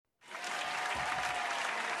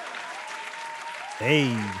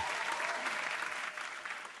Hey.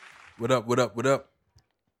 What up, what up, what up?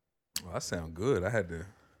 Oh, I sound good. I had to.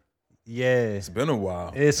 Yeah. It's been a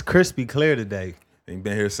while. It's crispy clear today. Ain't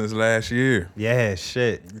been here since last year. Yeah,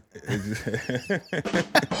 shit.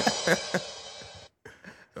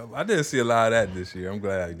 I didn't see a lot of that this year. I'm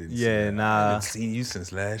glad I didn't see that. I haven't seen you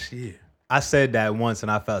since last year. I said that once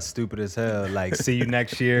and I felt stupid as hell. Like, see you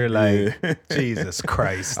next year. Like, Yeah. Jesus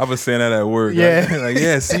Christ. I was saying that at work. Yeah.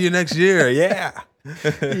 Yeah, see you next year. Yeah.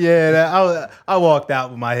 Yeah, I walked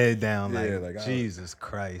out with my head down. Yeah, Like Jesus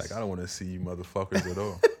Christ. Like, I don't want to see you motherfuckers at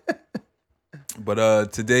all.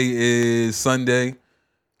 But today is Sunday.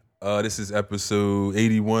 This is episode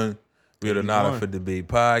 81. We're the Not Up for Debate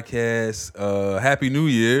podcast. Happy New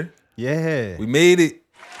Year. Yeah. We made it.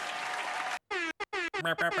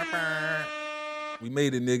 We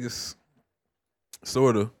made it, niggas.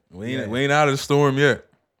 Sorta. We ain't out of the storm yet.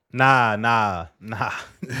 Nah.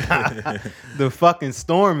 The fucking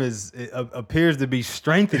storm appears to be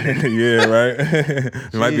strengthening. Yeah, right?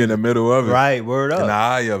 We might be in the middle of it. Right, word up. In the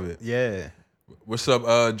eye of it. Yeah. What's up,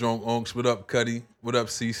 Drunk Onks? What up, Cuddy? What up,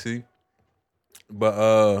 CC?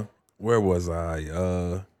 But where was I?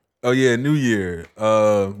 Oh yeah, New Year.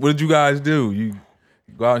 What did you guys do? You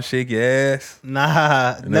go out and shake your ass?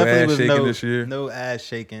 Nah, No definitely ass was shaking this year? no ass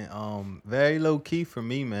shaking. Very low key for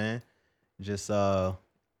me, man. Just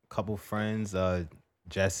couple friends,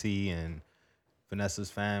 Jesse and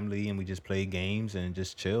Vanessa's family, and we just played games and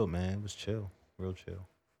just chilled, man. It was chill, real chill.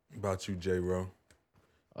 What about you, J-Ro?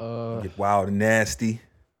 I Get wild and nasty.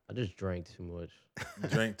 just drank too much,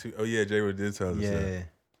 Drink too. Oh yeah, J-Ro did tell us that.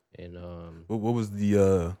 Yeah. and What was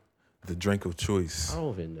the drink of choice? I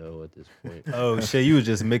don't even know at this point. Oh shit, you was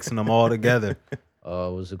just mixing them all together.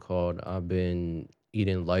 What's it called? I've been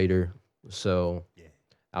eating lighter, so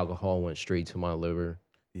alcohol went straight to my liver.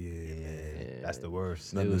 Yeah, And That's the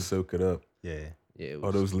worst. nothing to soak it up. Yeah. it All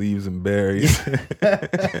was, those leaves and berries.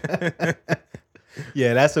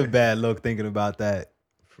 Yeah, that's a bad look thinking about that.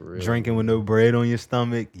 for real. Drinking with no bread on your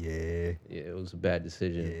stomach. Yeah. Yeah, it was a bad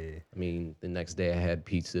decision. Yeah. I mean, the next day I had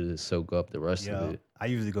pizza to soak up the rest of Yo, it. I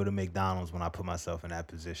usually go to McDonald's when I put myself in that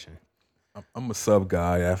position. I'm a sub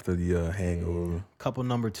guy after the hangover. Couple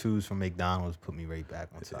number twos from McDonald's put me right back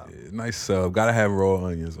on top. Yeah, nice sub. Gotta have raw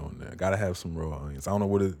onions on there. Gotta have some raw onions. I don't know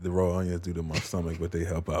what the raw onions do to my stomach, but they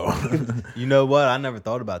help out. You know what? I never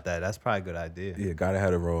thought about that. That's probably a good idea. Yeah, gotta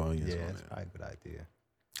have the raw onions Yeah, on that's there. probably a good idea.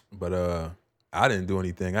 But I didn't do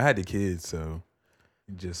anything. I had the kids, so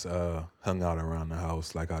just hung out around the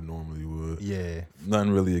house like I normally would. Yeah,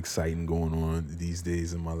 Nothing really exciting going on these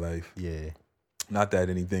days in my life. yeah, Not that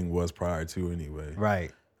anything was prior to anyway.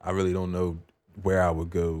 right. I really don't know where I would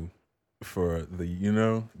go for the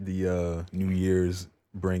New Year's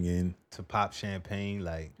bring in. To pop champagne,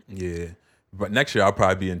 like Yeah. But next year I'll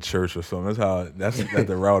probably be in church or something. That's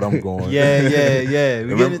the route I'm going. yeah.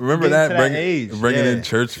 We Remember getting that? to Bring, age. bringing Yeah. in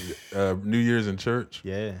church, New Year's in church.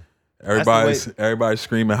 Yeah. Everybody's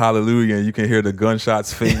screaming hallelujah, and you can hear the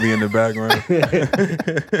gunshots faintly in the background.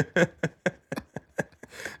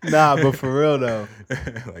 Nah, but for real though.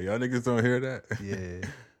 Like, y'all niggas don't hear that?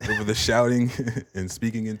 Yeah. Over the shouting and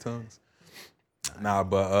speaking in tongues. Nah,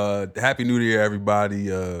 but Happy New Year,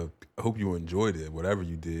 everybody. I hope you enjoyed it, whatever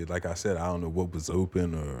you did. Like I said, I don't know what was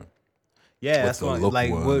open or Yeah, what that's the what look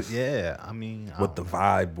like was. what yeah, I mean what the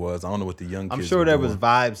vibe was. I don't know what the young kids I'm sure were there doing. was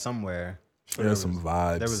vibes somewhere. There was some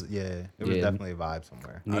vibes. There was there was Yeah. definitely a vibe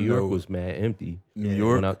somewhere. New I York know. was mad empty. New Yeah.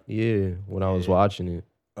 York. When I was watching it.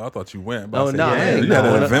 I thought you went. Oh, I said, nah, yeah, I ain't you had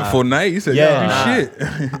going. an eventful night. You said, Yeah, yeah,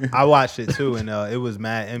 nah. shit. I watched it too, and it was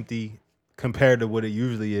mad empty compared to what it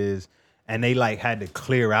usually is. And they like had to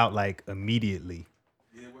clear out like immediately.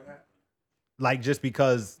 Yeah, what happened? Like just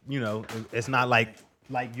because, it's not like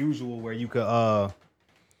usual where you could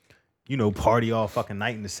party all fucking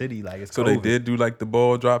night in the city. Like it's So they COVID. did do like the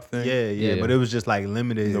ball drop thing? Yeah, Yeah. but it was just like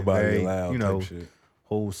limited, Nobody very, allowed type shit.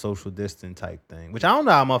 whole social distance type thing. Which I don't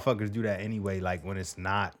know how motherfuckers do that anyway, like when it's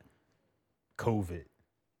not COVID.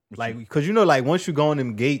 Like, because like once you go in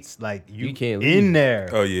them gates, like you can't in leave. there.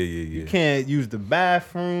 Oh, yeah. You can't use the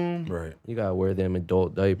bathroom. Right. You gotta wear them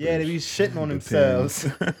adult diapers. Yeah, they be shitting on The themselves.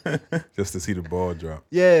 teams. Just to see the ball drop.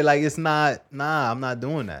 Yeah, like it's not, I'm not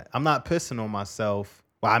doing that. I'm not pissing on myself.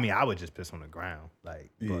 Well, I mean, I would just piss on the ground.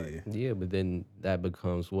 Like, but, Yeah, but then that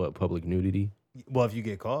becomes what? Public nudity? well, if you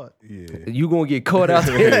get caught. Yeah. You gonna get caught out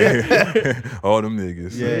there? All them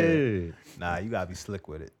niggas. Yeah. Nah, you gotta be slick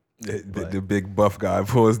with it. The big buff guy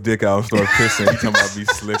pull his dick out and start pissing. He talking about be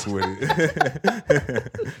slick with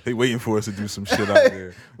it. They waiting for us to do some shit out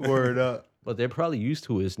there. Word up. But they're probably used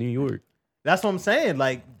to it. It's New York. That's what I'm saying.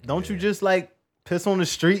 Like, don't you just like piss on the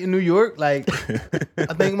street in New York? Like,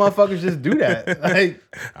 I think motherfuckers just do that. Like,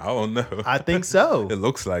 I don't know. I think so. It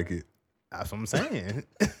looks like it. That's what I'm saying.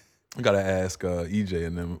 I gotta ask EJ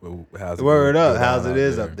and them how's it Word go up, down how's out it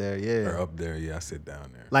is up there? Yeah. Or up there, yeah. I sit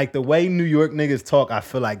down there. Like the way New York niggas talk, I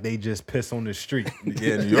feel like they just piss on the street.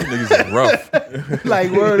 Yeah, New York niggas is rough. Like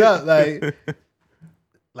word up, like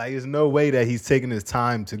there's no way that he's taking his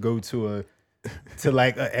time to go to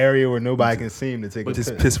like an area where nobody can see him to take a This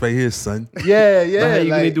piss. piss right here, son. Yeah, But how you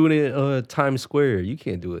gonna like, do it in Times Square? You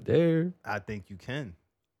can't do it there. I think you can.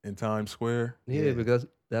 In Times Square. Yeah, because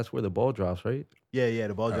that's where the ball drops, right? Yeah,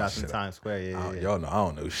 the ball drops in shit. Times Square. Yeah. Y'all know I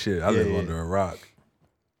don't know shit. I live Yeah. under a rock.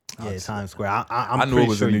 Yeah, Times Square. I'm I knew pretty it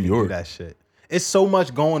was sure in you New can do York. that shit. It's so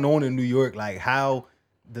much going on in New York. Like, how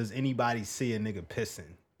does anybody see a nigga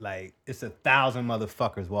pissing? Like, it's 1,000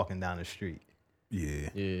 motherfuckers walking down the street. Yeah.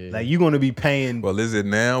 Yeah. Like, you gonna be paying. Well, is it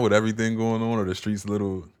now with everything going on, or the streets a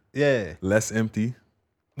little Yeah. less empty?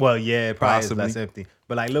 Well, yeah, it probably Possibly. is less empty.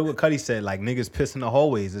 But like, look what Cuddy said. Like, niggas piss in the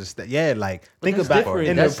hallways. It's like, think That's about different.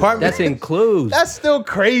 in That's, the apartment. That's enclosed. That's still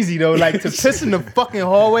crazy though. Like to piss in the fucking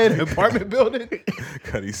hallway of the apartment building.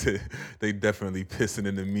 Cuddy said they definitely pissing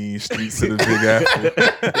in the mean streets of the Big Apple.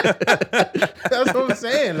 That's what I'm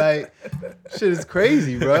saying. Like, shit is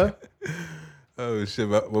crazy, bro. Oh shit!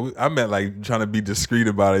 Well, I meant like trying to be discreet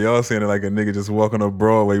about it. Y'all saying it like a nigga just walking up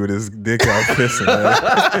Broadway with his dick out pissing. Man.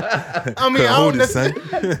 I mean, I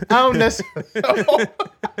don't necessarily.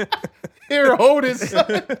 Here, hold it,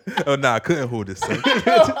 son. Oh nah, I couldn't hold this son.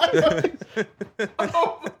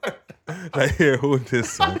 Like here, hold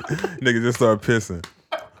this son. Nigga just start pissing.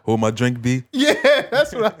 Hold my drink, B. Yeah,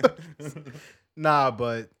 that's what I thought. Nah,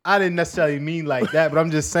 but I didn't necessarily mean like that. But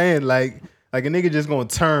I'm just saying, like a nigga just gonna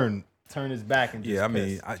turn his back and just Yeah, I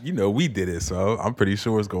mean, we did it, so I'm pretty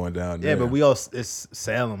sure it's going down there. yeah, but it's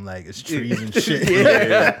Salem, like it's trees and shit.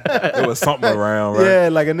 There was something around, right? Yeah,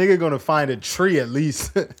 like a nigga gonna find a tree at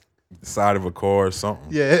least. Side of a car or something.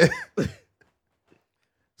 Yeah.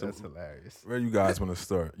 That's hilarious. Where you guys want to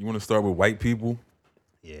start? You want to start with white people?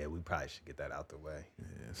 Yeah, we probably should get that out the way.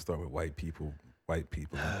 Yeah, start with white people. White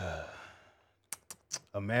people.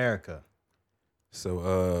 America.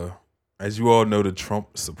 So, as you all know, the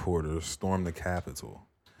Trump supporters stormed the Capitol.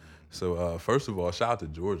 So, first of all, shout out to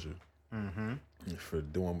Georgia for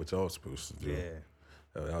doing what y'all supposed to do.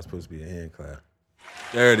 Yeah. Y'all supposed to be a hand clap.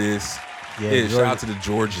 There it is. Yeah, Yeah, shout Georgia- out to the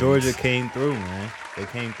Georgians. Georgia came through, man. They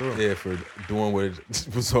came through. Yeah, for doing what it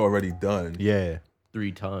was already done. Yeah.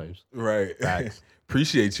 3 times. Right. Facts.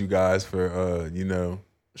 Appreciate you guys for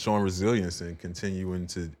showing resilience and continuing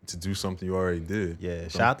to do something you already did. Yeah.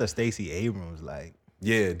 Shout out to Stacey Abrams. Like,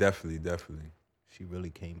 Yeah, definitely. she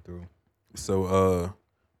really came through. So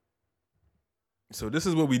this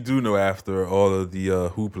is what we do know after all of the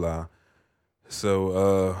hoopla.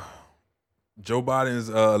 So Joe Biden's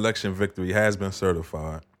election victory has been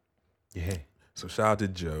certified. Yeah. So shout out to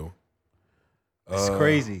Joe. It's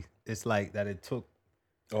crazy. It's like that it took.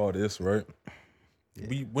 All this, right?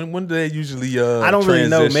 Yeah. When do they usually I don't really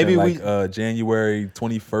know. transition? Maybe like, January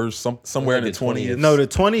 21st, somewhere in Like the the 20th. 20th. No, the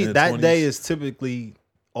 20 the that 20s. day is typically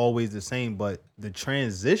always the same, but the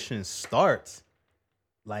transition starts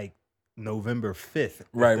like November 5th.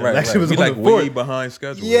 Right. The election was We on like the way 4th. behind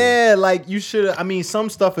schedule. Yeah, like you should. I mean, some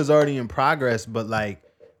stuff is already in progress, but like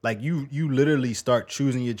you literally start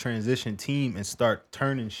choosing your transition team and start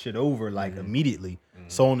turning shit over like immediately.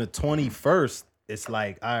 So on the 21st, it's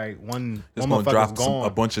like, all right, one Just gonna motherfucker's drop gone. a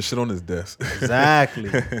bunch of shit on his desk.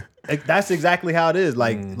 Exactly. That's exactly how it is.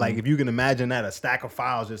 Like if you can imagine that, a stack of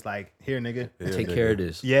files just like, here, nigga. Take care of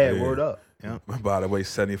this. Yeah, Yeah. word up. Yeah. By the way,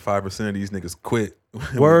 75% of these niggas quit.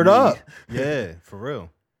 Word up. Yeah, for real.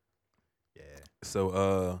 Yeah.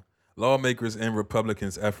 So, lawmakers and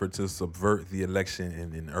Republicans' effort to subvert the election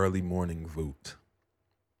in an early morning vote.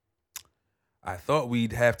 I thought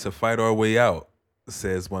we'd have to fight our way out,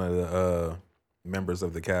 says one of the members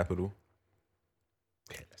of the Capitol.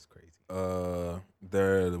 Yeah, that's crazy.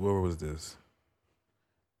 Where was this?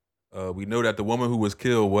 We know that the woman who was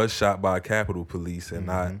killed was shot by Capitol Police and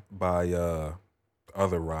not by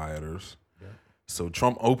other rioters. Yeah. So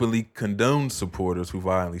Trump openly condoned supporters who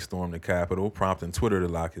violently stormed the Capitol, prompting Twitter to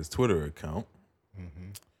lock his Twitter account.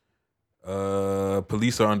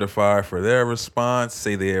 Police are under fire for their response,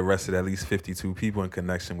 say they arrested at least 52 people in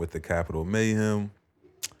connection with the Capitol mayhem.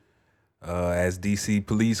 As D.C.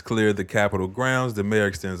 police cleared the Capitol grounds, the mayor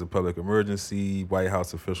extends a public emergency. White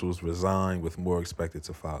House officials resign, with more expected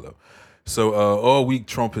to follow. So all week,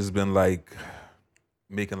 Trump has been like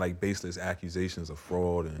making like baseless accusations of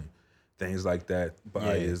fraud and things like that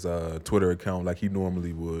by his Twitter account, like he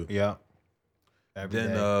normally would. Yeah. Every Then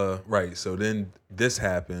day. right, so then this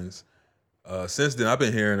happens. Since then, I've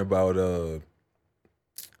been hearing about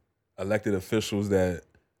elected officials that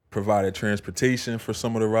provided transportation for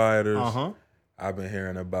some of the rioters. I've been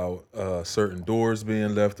hearing about certain doors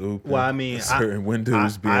being left open. Well, I mean, certain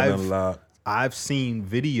windows being unlocked. I've seen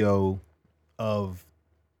video of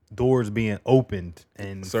doors being opened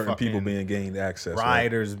and certain people being gained access.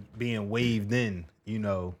 Rioters being waved in,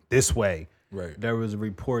 this way. Right. There was a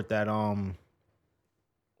report that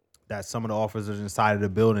that some of the officers inside of the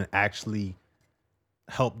building actually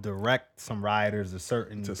helped direct some rioters to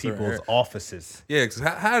certain people's offices. Yeah, because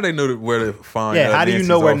how do they know where to find? Yeah, how do you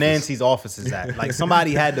know where office? Nancy's office is at? Like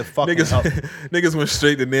somebody had to fucking help. Niggas went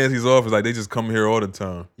straight to Nancy's office. Like they just come here all the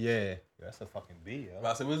time. Yeah, that's a fucking B. Yo.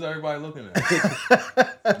 I said, where's everybody looking at?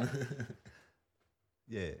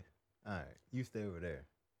 Yeah. All right, you stay over there.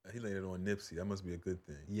 He laid it on Nipsey. That must be a good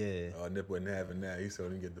thing. Yeah. Nip wasn't having that. He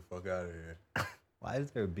told him to get the fuck out of here. Why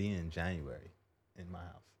is there a B in January in my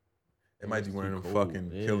house? It might be one of them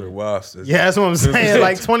fucking killer wasps. Yeah, that's what I'm saying.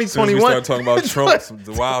 Like 2021. We start talking about Trump,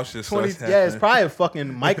 the wild shit starts happening. Yeah, it's probably a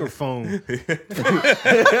fucking microphone. Yo,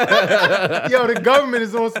 the government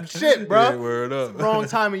is on some shit, bro. Yeah, word up. Wrong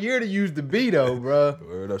time of year to use the B, though, bro.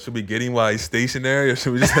 Word up. Should we get him while he's stationary, or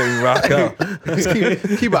should we just let him rock out? Just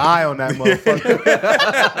keep an eye on that motherfucker.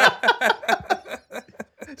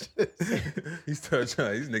 He started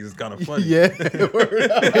trying. These niggas kind of funny. Yeah.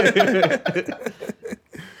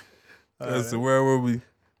 So where were we?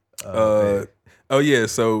 Oh yeah.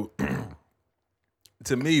 So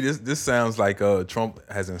to me, this sounds like Trump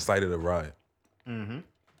has incited a riot. Mm-hmm.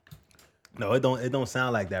 No, it don't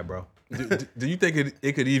sound like that, bro. Do you think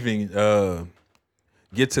it could even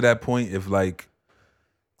get to that point if like,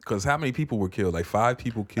 because how many people were killed? Like 5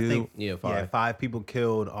 people killed. Yeah, 5. Yeah, 5 people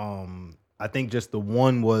killed. I think just the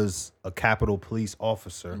one was a Capitol Police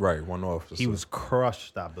officer. Right, one officer. He was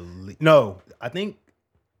crushed, I believe. No, I think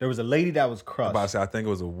there was a lady that was crushed. I think it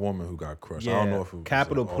was a woman who got crushed. Yeah, I don't know if it was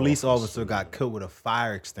Capitol Police officer got killed with a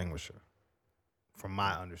fire extinguisher, from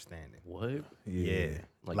my understanding. What? Yeah,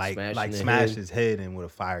 like smashed smashed his head in with a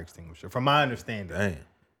fire extinguisher, from my understanding. Damn.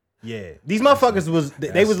 Yeah, these motherfuckers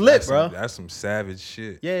they was lit, bro. That's some savage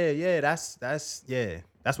shit. Yeah,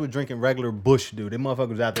 that's what drinking regular Bush do. Them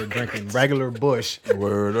motherfuckers out there drinking regular Bush.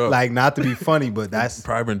 Word up. Like, not to be funny, but that's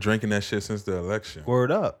probably been drinking that shit since the election.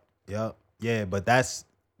 Word up. Yep. Yeah, but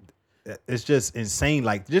it's just insane.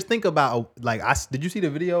 Like, just think about, like, did you see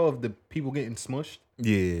the video of the people getting smushed?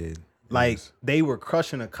 Yeah. Like, they were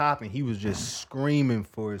crushing a cop and he was just screaming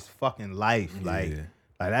for his fucking life. Like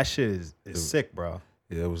that shit is sick, bro.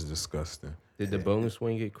 Yeah, it was disgusting. Did the bonus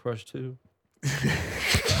wing get crushed too?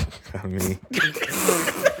 I mean,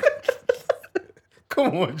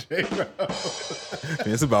 come on, Jay, bro.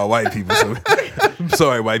 It's about white people. So I'm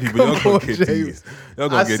sorry, white people. Y'all gonna get these. Y'all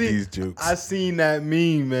gonna get these jokes. I seen that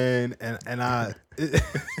meme, man, and I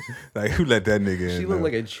like, who let that nigga in? She looked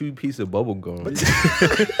like a chewed piece of bubble gum.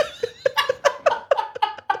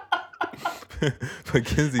 But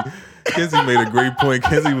Kenzie made a great point.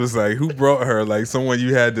 Kenzie was like, "Who brought her? Like someone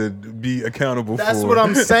you had to be accountable for." That's what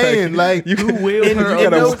I'm saying. Like you wheeled her you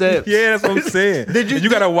up the steps. Yeah, that's what I'm saying. You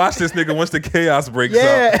gotta watch this nigga once the chaos breaks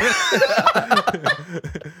up.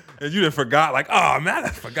 And you done forgot, like, oh man, I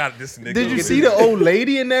forgot this nigga. Did you see the old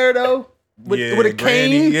lady in there though? With a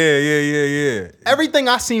cane? Yeah. Everything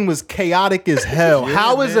I seen was chaotic as hell.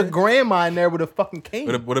 How is a grandma in there with a fucking cane?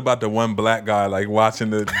 What about the one black guy like watching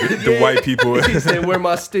the white people? He said, "Where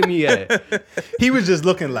my stimmy at?" He was just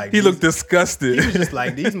looking like he looked disgusted. He was just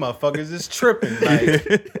like, these motherfuckers is tripping.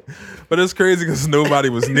 Like, but it's crazy because nobody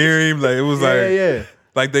was near him. Like it was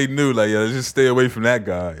like they knew, like, yeah, just stay away from that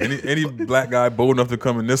guy. Any black guy bold enough to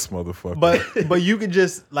come in this motherfucker. But you could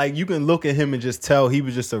just, like, you can look at him and just tell he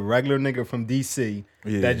was just a regular nigga from DC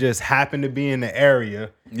that just happened to be in the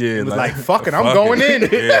area. Yeah, and was like fuck it, I'm going in.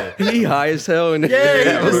 Yeah. He high as hell in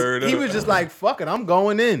there. Yeah, he was just like, fuck it, I'm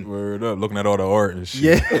going in. Word up, looking at all the art and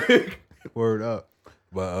shit. Yeah, word up.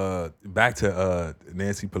 But back to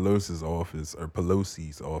Nancy Pelosi's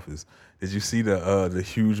office. Did you see the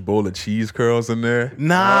huge bowl of cheese curls in there?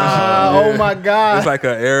 Nah. Oh my God. It's like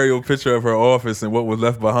an aerial picture of her office, and what was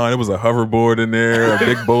left behind, it was a hoverboard in there, a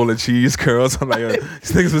big bowl of cheese curls. I'm like,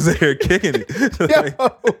 these niggas was in here kicking it.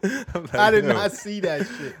 Like, I did not see that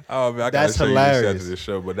shit. Oh man, I gotta show you this after the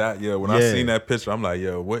show. But when I seen that picture, I'm like,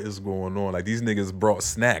 yo, what is going on? Like, these niggas brought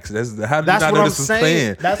snacks. How did you not know this was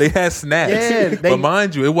planned? They had snacks. Yeah, but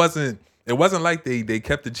mind you, it wasn't It wasn't like they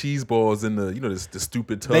kept the cheese balls in the the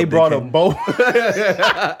stupid tub. They brought a bowl.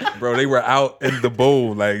 Bro, they were out in the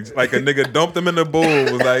bowl like a nigga dumped them in the bowl.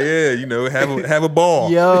 Was like, have a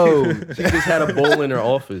ball. Yo. She just had a bowl in her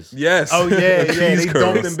office. Yes. Oh yeah, Cheese yeah. They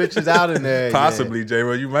dumped curls. them bitches out in there. Possibly,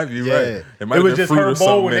 J-Ro. You might be right. It might have was been just fruit her or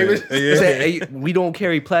bowl when they something, was. man. Hey, we don't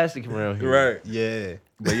carry plastic around here. Right. Yeah.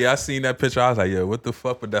 But yeah, I seen that picture. I was like, yo, what the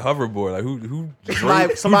fuck with the hoverboard? Like, who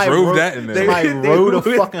Somebody drove rode, that in there? Somebody rode a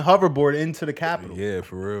fucking hoverboard into the Capitol. Yeah,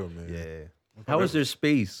 for real, man. Yeah. How is there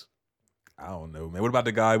space? I don't know, man. What about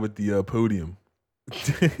the guy with the podium?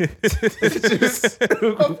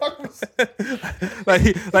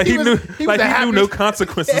 he knew no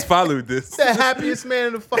consequences followed this. He's the happiest man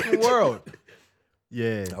in the fucking world.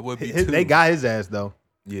 Yeah. I would be They too. got his ass though.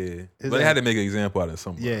 Yeah, His but they ass- had to make an example out of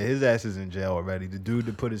somebody. Yeah, his ass is in jail already. The dude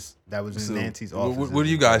that was in So, Nancy's office. what do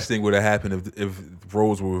you guys think would have happened if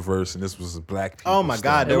roles were reversed and this was black people? Oh my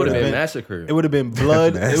God, It There would have would've been been- massacred. It would have been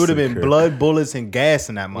blood. It would have been Massacre. blood, bullets, and gas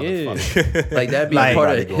in that Yeah, motherfucker. like that'd be Like- a part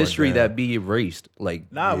Everybody of going history down. that be erased,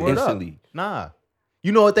 like Nah, word up. instantly. Nah.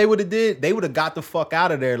 You know what they would have did? They would have got the fuck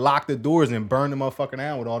out of there, locked the doors, and burned the motherfucker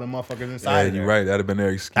down with all the motherfuckers inside. Yeah, of you're there. right. That'd have been their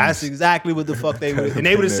excuse. That's exactly what the fuck they would. That'd And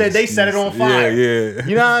they would been have their said they set it on excuse. fire. Yeah.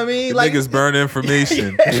 You know what I mean? The Like niggas burn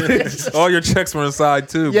information. All your checks were inside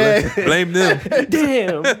too. Yeah. Blame them.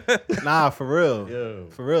 Damn. nah, for real, Yo.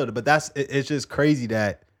 for real. But it's just crazy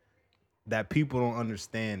that people don't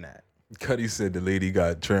understand that. Cuddy said the lady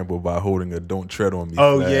got trampled by holding a "Don't tread on me"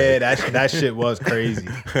 Oh flag. yeah, that shit was crazy.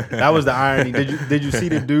 That was the irony. Did you see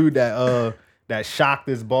the dude that shocked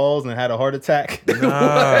his balls and had a heart attack?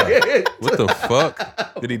 Nah. What the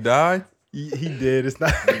fuck? Did he die? He did. It's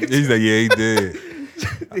not. He's like, yeah, he did.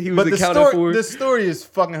 He was But accounted for. the story is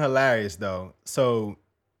fucking hilarious though. So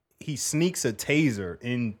he sneaks a taser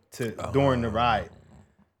into during the ride.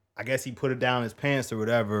 I guess he put it down his pants or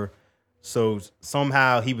whatever. So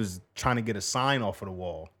somehow he was trying to get a sign off of the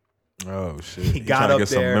wall. Oh shit. He got trying to up get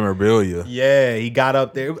there. some memorabilia. Yeah, he got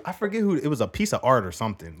up there. I forget who it was, a piece of art or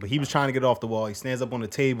something. But he was trying to get off the wall. He stands up on the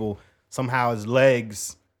table. Somehow his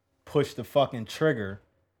legs push the fucking trigger,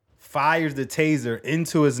 fires the taser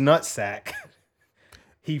into his nutsack.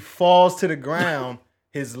 He falls to the ground.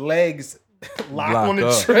 His legs lock on the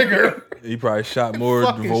up. trigger He probably shot more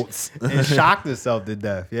Fucking volts. and shocked himself to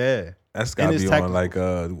death. Yeah. That's gotta his be tech- on like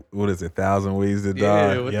what is it, 1,000 Ways to yeah,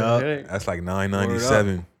 Die? what Yup. the heck? That's like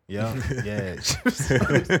 $9.97. Yeah.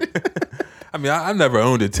 Yeah. I mean, I never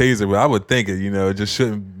owned a taser, but I would think it just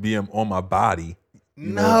shouldn't be on my body.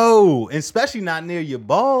 No, especially not near your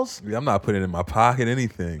balls. I'm not putting it in my pocket,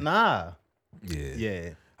 anything. Nah. Yeah. Yeah.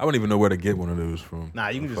 I wouldn't even know where to get one of those from. Nah,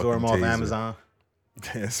 you can A just order them off fucking taser. Amazon.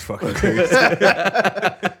 That's fucking crazy.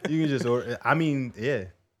 You can just order. I mean, yeah.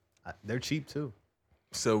 They're cheap too.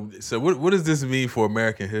 So what does this mean for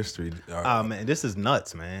American history? Man, this is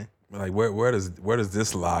nuts, man. Like where does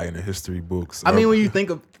this lie in the history books? I mean, when you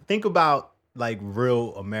think about like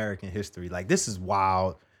real American history, like this is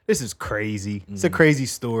wild. This is crazy. It's a crazy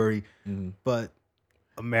story, but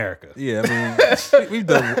America, yeah, I mean, we've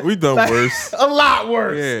done worse. a lot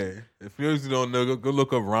worse. Yeah. If you don't know, go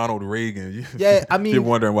look up Ronald Reagan. Yeah, I mean, you're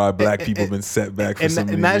wondering why black people been set back for so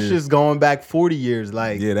many and that's years. just going back 40 years.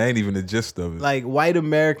 Like, Yeah, that ain't even the gist of it. like white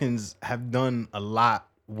Americans have done a lot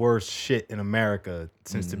worse shit in America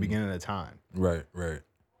since the beginning of time. Right.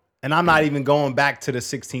 And I'm not even going back to the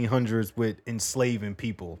 1600s with enslaving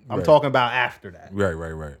people. I'm Right. talking about after that.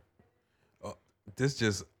 Right. This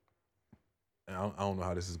just, I don't know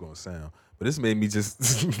how this is going to sound, but this made me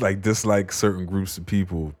just like dislike certain groups of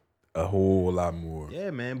people a whole lot more.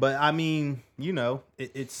 Yeah, man. But I mean,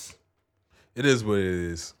 it's It is what it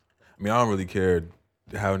is. I mean, I don't really care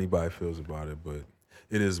how anybody feels about it, but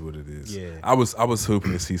it is what it is. Yeah. I was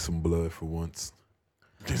hoping to see some blood for once.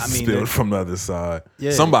 I mean, Spilled from the other side.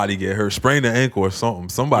 Yeah. Somebody get hurt, sprain the ankle or something.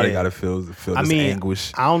 Somebody Yeah. got to feel I this mean,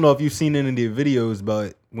 anguish. I don't know if you've seen any of the videos,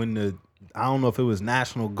 but I don't know if it was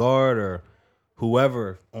National Guard or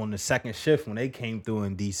whoever on the second shift when they came through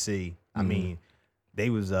in DC. I mean, they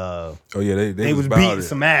was Oh yeah, they was about beating it.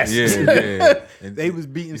 some asses. Yeah. And They was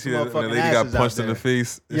beating you some see that when motherfucking the lady got asses out punched in the there.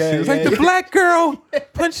 face. Yeah, she was yeah, like, the yeah. black girl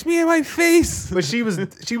punched me in my face. But she was I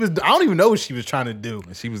don't even know what she was trying to do.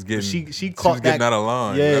 And she was getting She was caught getting that out of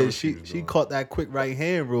line. Yeah, whatever she was doing. caught that quick right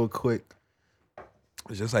hand real quick.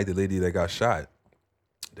 It's just like the lady that got shot.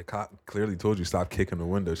 The cop clearly told you stop kicking the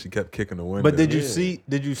window. She kept kicking the window. But did you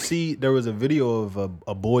see there was a video of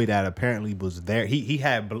a boy that apparently was there. He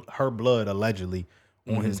had her blood allegedly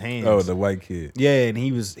on his hands. Oh, the white kid. Yeah, and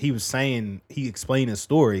he was saying, he explained his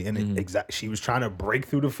story, and she was trying to break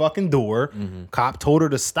through the fucking door. Cop told her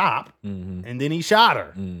to stop, and then he shot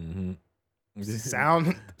her.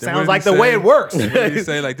 sounds Then what did like he the way say? it works. What did he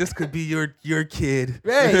say? Like, this could be your kid.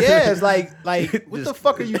 Yeah, it's like what the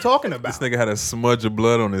fuck are you talking about? This nigga had a smudge of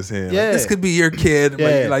blood on his hand. Yeah. Like, this could be your kid.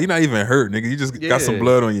 Yeah. Like, you're not even hurt, nigga. You just got some Yeah.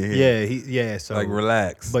 blood on your hand. Yeah, so Like,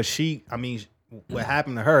 relax. But what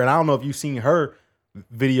happened to her, and I don't know if you've seen her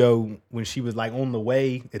video when she was like on the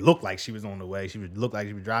way. It looked like she was on the way. Looked like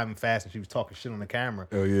she was driving fast and she was talking shit on the camera.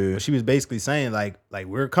 Oh yeah. But she was basically saying like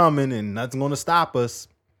we're coming and nothing's gonna stop us.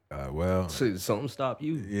 Well, So something stop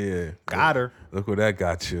you. yeah. Got her. Look what that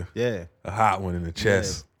got you. Yeah. A hot one in the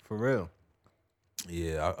chest. Yeah, for real.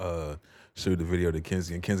 Yeah, I showed the video to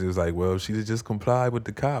Kenzie, and Kenzie was like, "Well, she just complied with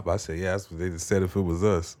the cop." I said, "Yeah, that's what they just said if it was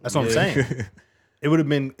us." That's what I'm saying. It would have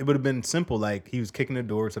been simple. Like he was kicking the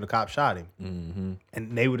door, so the cop shot him,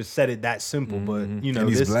 and they would have said it that simple. But you know, and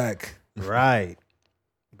he's black, right?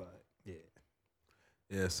 But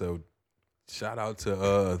yeah. So shout out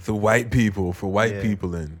to the white people for white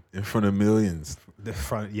people in front of millions, the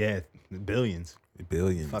billions.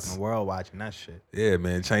 Fucking world watching that shit. Yeah,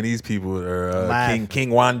 man. Chinese people are Laughing.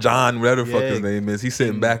 King Wan John, whatever the fuck Yeah. his name is. He's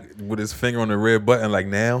sitting back with his finger on the red button, like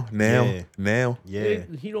now. Yeah.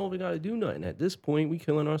 He don't even gotta do nothing. At this point, we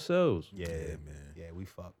killing ourselves. Yeah, man. Yeah, we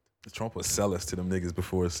fucked. Trump would sell us to them niggas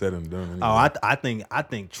before it's said and done. Anyway. Oh, I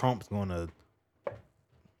think Trump's gonna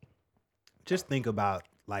just think about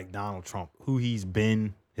like Donald Trump, who he's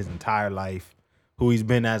been his entire life, who he's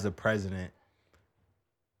been as a president.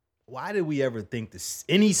 Why did we ever think this?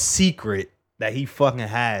 Any secret that he fucking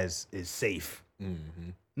has is safe?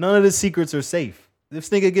 None of the secrets are safe. If this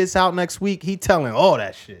nigga gets out next week, he telling all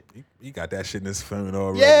that shit. He got that shit in his phone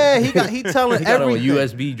already. Yeah, he telling He got it on a everything.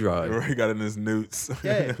 USB drive. He got it in his notes.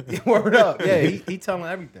 Yeah, word up. Yeah, he telling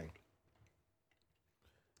everything.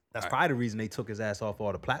 That's probably the reason they took his ass off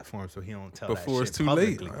all the platforms, so he don't tell Before that it's shit too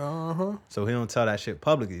late. publicly. So he don't tell that shit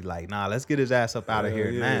publicly. Like, nah, let's get his ass up out of here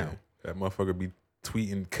now. That motherfucker be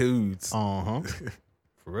tweeting codes. For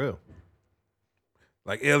real.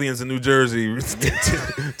 Like aliens in New Jersey,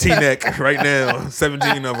 T-neck right now,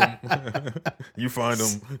 17 of them. You find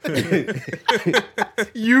them.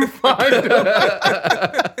 You find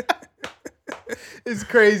them. It's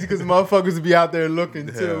crazy because motherfuckers be out there looking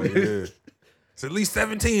Hell too. yeah. It's at least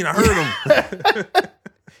 17. I heard them.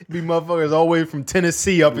 Be motherfuckers all the way from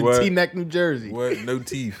Tennessee up in What? Teaneck, New Jersey. What? No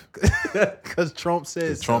teeth. Because Trump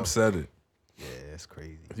says Trump so. said it. Yeah, it's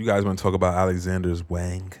crazy. You guys want to talk about Alexander's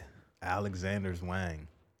Wang? Alexander's Wang.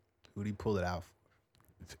 Who'd he pull it out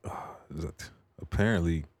for?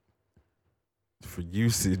 Apparently for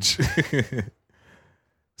usage.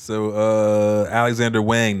 So Alexander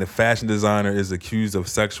Wang, the fashion designer, is accused of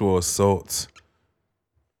sexual assault.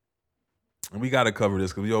 And we got to cover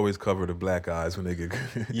this because we always cover the black guys when they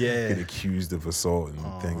get accused of assault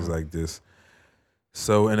and things like this.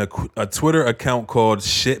 So in a Twitter account called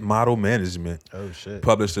Shit Model Management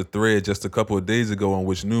published a thread just a couple of days ago in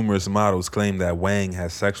which numerous models claim that Wang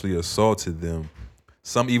has sexually assaulted them.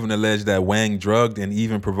 Some even allege that Wang drugged and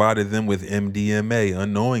even provided them with MDMA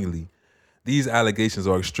unknowingly. These allegations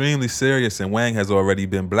are extremely serious, and Wang has already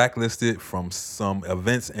been blacklisted from some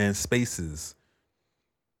events and spaces.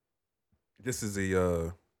 This is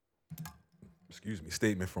a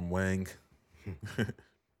statement from Wang.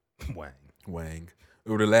 Wang.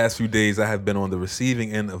 Over the last few days, I have been on the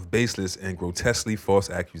receiving end of baseless and grotesquely false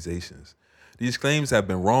accusations. These claims have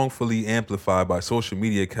been wrongfully amplified by social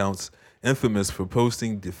media accounts infamous for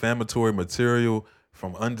posting defamatory material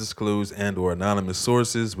from undisclosed and or anonymous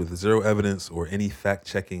sources with zero evidence or any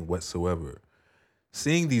fact-checking whatsoever.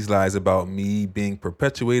 Seeing these lies about me being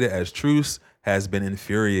perpetuated as truths has been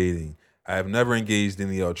infuriating. I have never engaged in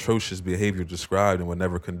the atrocious behavior described and will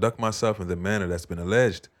never conduct myself in the manner that's been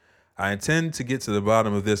alleged. I intend to get to the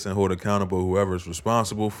bottom of this and hold accountable whoever is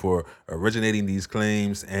responsible for originating these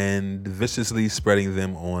claims and viciously spreading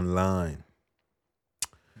them online.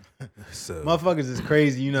 So, Motherfuckers is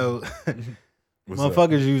crazy, you know.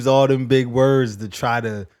 Motherfuckers use all them big words to try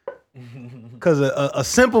to, because a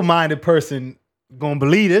simple-minded person gonna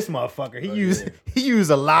believe this motherfucker. He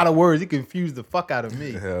used a lot of words. He confused the fuck out of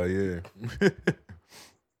me. Hell yeah.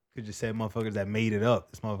 Could just say motherfuckers that made it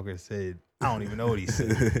up. This motherfucker said, I don't even know what he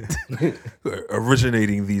said.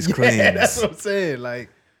 Originating these claims. Yeah, that's what I'm saying. Like,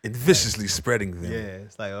 and viciously spreading them. yeah,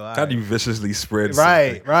 it's like, oh, all How do right. you viciously spread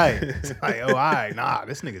Right. It's like, oh, all right, nah,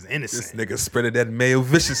 this nigga's This innocent. nigga spreaded that mayo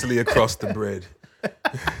viciously across the bread.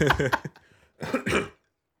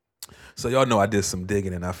 So y'all know I did some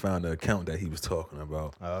digging and I found the account that he was talking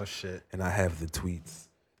about. Oh shit. And I have the tweets.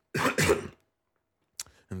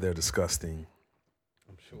 And they're disgusting.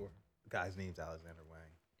 I'm sure. The guy's name's Alexander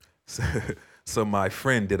Wang. So my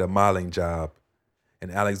friend did a modeling job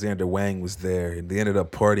and Alexander Wang was there and they ended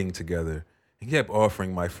up partying together. He kept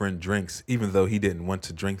offering my friend drinks, even though he didn't want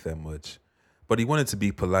to drink that much. But he wanted to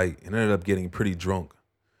be polite and ended up getting pretty drunk.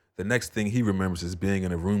 The next thing he remembers is being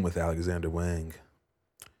in a room with Alexander Wang.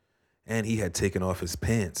 And he had taken off his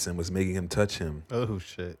pants and was making him touch him. Oh,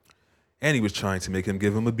 shit. And he was trying to make him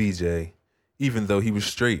give him a BJ, even though he was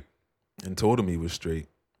straight, and told him he was straight.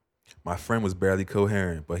 My friend was barely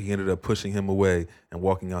coherent, but he ended up pushing him away and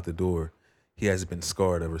walking out the door. He has been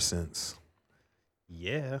scarred ever since.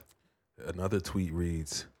 Yeah. Another tweet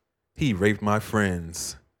reads, "He raped my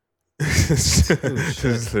friends." This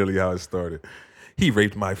is clearly how it started. "He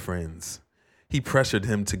raped my friends. He pressured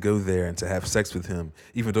him to go there and to have sex with him,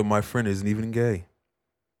 even though my friend isn't even gay."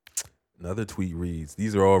 Another tweet reads,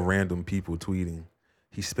 these are all random people tweeting,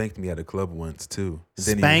 "He spanked me at a club once too." And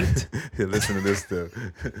then Spanked? Listen to this though.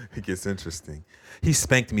 It gets interesting. "He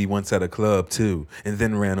spanked me once at a club too and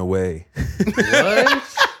then ran away." What?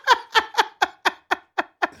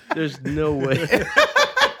 There's no way.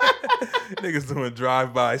 Niggas doing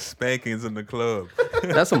drive-by spankings in the club.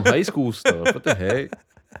 That's some high school stuff. What the heck?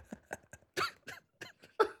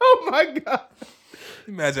 Oh, my God.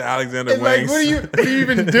 Imagine Alexander It's Wang. like, what do you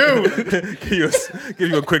even do?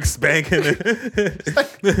 give you a quick spanking.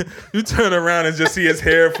 You turn around and just see his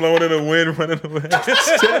hair flowing in the wind, running away.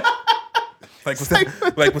 Was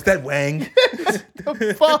that Wang?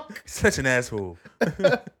 The fuck? Such an asshole.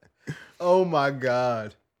 Oh, my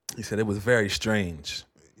God. He said it was very strange.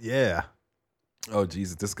 Yeah. Oh,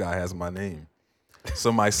 Jesus, this guy has my name.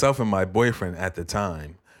 So myself and my boyfriend at the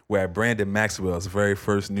time were at Brandon Maxwell's very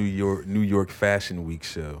first New York Fashion Week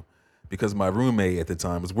show because my roommate at the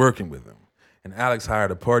time was working with him. And Alex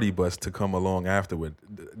hired a party bus to come along afterward.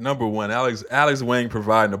 Number one, Alex Wang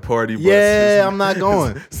providing a party bus. Yeah, I'm not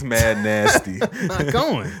going. It's mad nasty. Not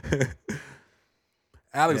going.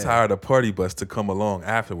 Alex hired a party bus to come along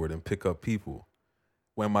afterward and pick up people.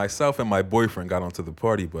 When myself and my boyfriend got onto the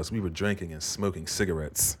party bus, we were drinking and smoking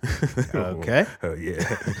cigarettes. Okay. Oh, yeah.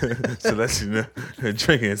 So let you know,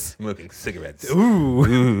 drinking and smoking cigarettes.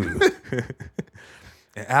 Ooh.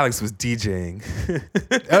 And Alex was DJing.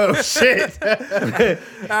 Oh, shit.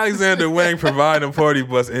 Alexander Wang providing a party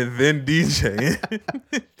bus and then DJing.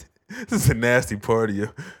 This is a nasty party.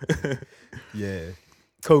 Yeah.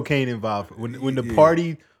 Cocaine involved. When the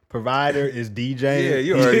party provider is DJing,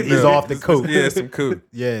 you already he's know. off the coke. Yeah, some coke.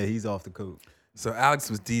 Yeah, he's off the coke. So Alex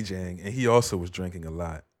was DJing and he also was drinking a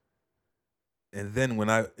lot. And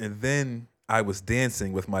then I was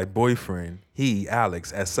dancing with my boyfriend. He,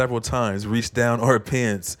 Alex, at several times reached down our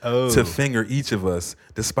pants to finger each of us,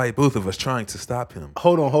 despite both of us trying to stop him.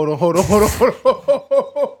 Hold on. Hold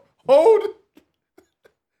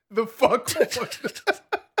the fuck on.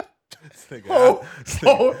 This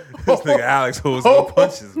nigga Alex holds no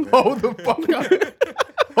punches, man. Hold the fuck up.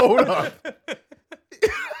 Hold up.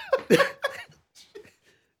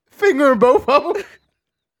 Fingering both of them.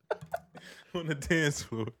 On the dance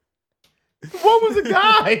floor. What was the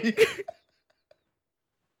guy?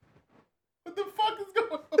 What the fuck is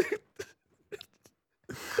going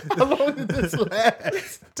on? How long did this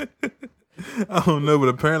last? I don't know, but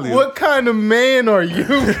apparently... What kind of man are you?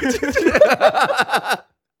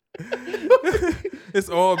 It's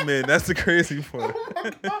all men. That's the crazy part.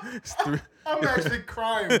 I'm actually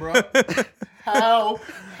crying, bro. How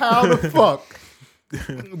the fuck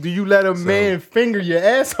do you let a man finger your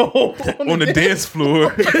asshole on the dance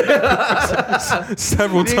floor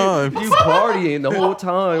several times? You partying the whole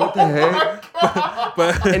time. What the heck?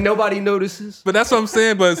 And nobody notices. But that's what I'm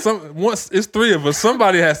saying. But once it's three of us,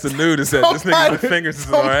 somebody has to notice that this nigga with fingers is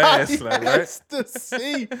on our ass, like, right? Has to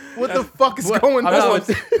see what the fuck is going on.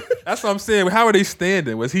 That's what I'm saying. How are they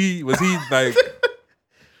standing? Was he like?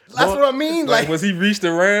 That's what I mean. Like, was he reached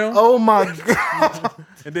around? Oh my god!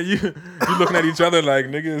 And then you looking at each other like,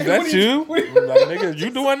 nigga, is that you? Like, nigga, you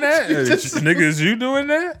doing that? Nigga, is you doing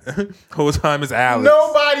that? Whole time it's Alex.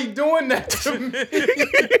 Nobody doing that to me.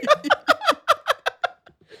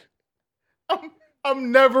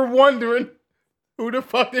 I'm never wondering who the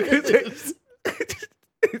fuck it is.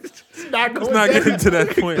 It's not getting to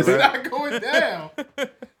that point. It's right? not going down.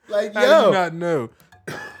 Like, How do you not know?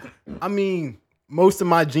 I mean, most of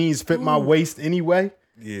my jeans fit my waist anyway.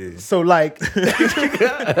 Yeah. So like,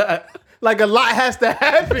 like a lot has to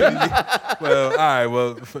happen Well, all right.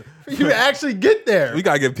 Well, for you to actually get there. We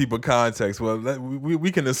gotta give people context. Well,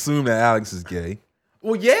 we can assume that Alex is gay.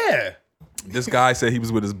 Well, yeah. This guy said he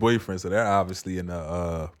was with his boyfriend, so they're obviously in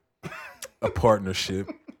a partnership.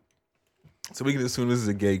 So we can assume this is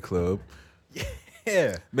a gay club.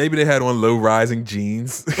 Yeah. Maybe they had on low-rising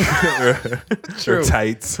jeans or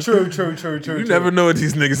tights. True. You never know what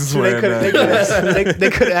these niggas is wearing. They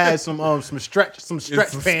could have had some stretch Some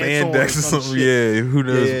pants spandex on or something. shit. Yeah, who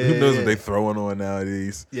knows? Yeah, Who knows yeah. what they throwing on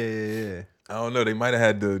nowadays? Yeah. I don't know. They might have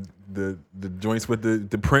had the joints with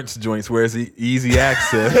the Prince joints where it's easy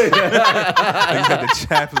access. Like you had the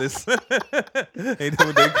chapless. Ain't that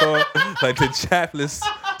what they call like the chapless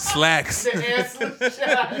slacks? The assless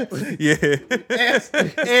chaps. Yeah.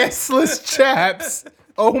 Assless chaps.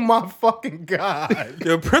 Oh my fucking God.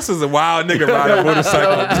 Yo, Prince is a wild nigga riding a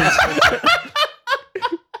motorcycle.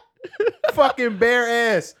 Fucking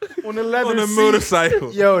bare ass on the leather On a seat.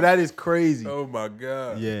 motorcycle. Yo, that is crazy. Oh my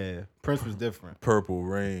God. Yeah, Prince was different. Purple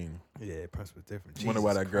Rain. Yeah, Prince was different. Wonder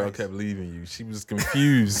why Jesus that girl Christ. kept leaving you. She was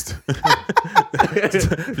confused.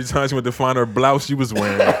 Every time she went to find her blouse she was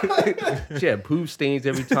wearing. She had poop stains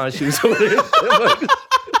every time she was over there.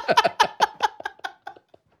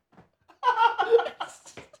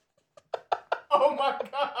 Oh my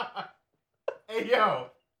God. Hey, yo.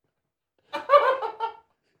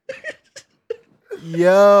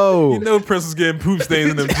 Yo. You know Prince was getting poop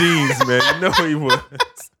stains in them jeans, man. You know he was.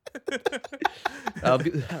 I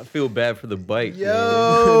feel bad for the bike. Man.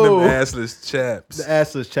 Yo. Them assless chaps. The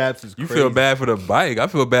assless chaps is You crazy. feel bad for the bike. I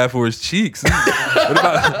feel bad for his cheeks.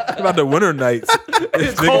 What about the winter nights?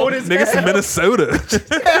 It's cold as niggas hell. in Minnesota.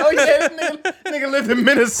 Hell yeah, this nigga lived in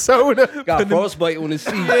Minnesota. Got frostbite on his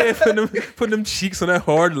seat. Yeah, putting them cheeks on that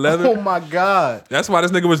hard leather. Oh my God. That's why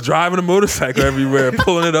this nigga was driving a motorcycle everywhere,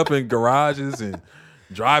 pulling it up in garages and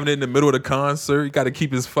driving it in the middle of the concert. He got to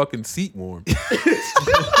keep his fucking seat warm.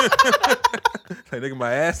 Like, nigga,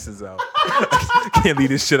 my ass is out. Can't leave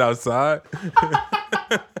this shit outside.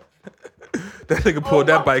 That nigga pulled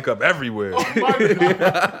that bike up everywhere. Oh my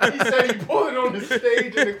God. He said he pulled it on the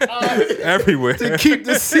stage in the concert Everywhere. to keep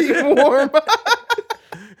the seat warm.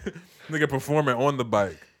 Nigga performing on the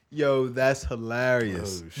bike. Yo, that's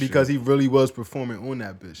hilarious. Oh, shit. Because he really was performing on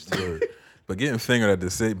that bitch too. But getting fingered at the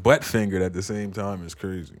same time is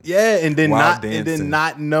crazy. Yeah, and then Wild not dancing.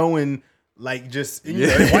 knowing, like, just you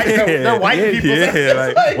know, they're white people.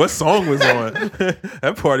 Yeah, like what song was on?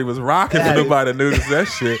 That party was rocking, but Yeah. nobody noticed that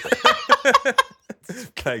shit.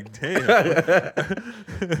 Like,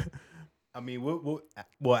 damn. I mean,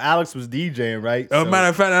 well, Alex was DJing, right? Oh, So- matter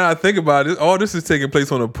of fact, now I think about it, all this is taking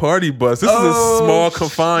place on a party bus. This is Oh, a small,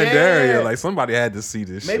 confined shit. area. Like, somebody had to see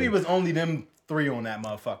this Maybe shit. it was only them 3 on that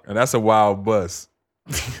motherfucker. And that's a wild bus.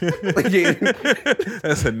 Yeah.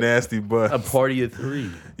 That's a nasty bus. A party of 3.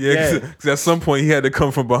 Yeah, Yeah. because at some point he had to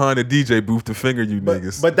come from behind the DJ booth to finger you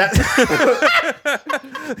niggas. But that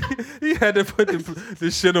He had to put the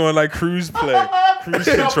shit on like cruise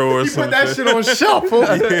control or he something. put that shit on shuffle.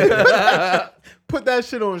 Put that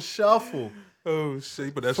shit on shuffle Oh shit!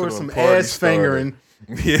 He put that for shit on some Party ass Starter. fingering.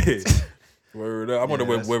 Yeah. Word up. I wonder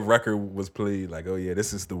Yeah, what record was played. Like, oh yeah,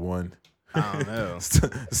 this is the one. I don't know.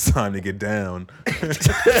 It's time to get down.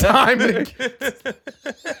 Time to get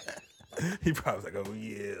He probably was like, oh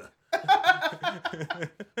yeah.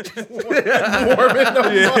 warming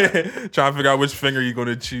up. Yeah. Trying to figure out which finger you're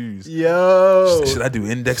gonna choose. Yo. Should I do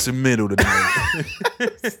index or middle tonight?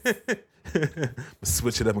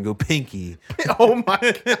 Switch it up and go pinky. Oh my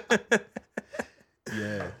God.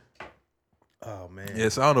 Yeah. Oh man.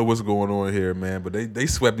 Yes, I don't know what's going on here, man, but they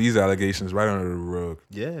swept these allegations right under the rug.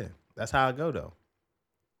 Yeah. That's how I go though.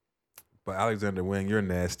 But Alexander Wang, you're a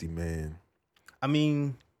nasty man. I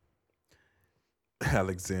mean,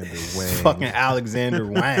 Alexander Wang. fucking Alexander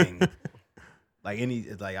Wang.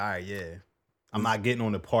 It's like, all right, yeah. I'm not getting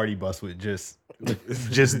on the party bus with just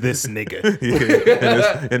this nigga.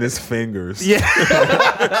 Yeah, and his fingers. Yeah.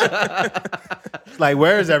 Like,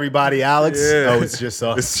 where is everybody, Alex? Yeah. Oh, it's just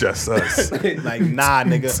us. It's just us. Like, nah,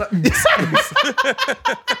 nigga.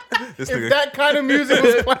 This If nigga, that kind of music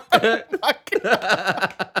was playing,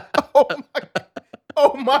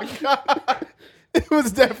 oh my God. It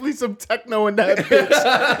was definitely some techno in that bitch.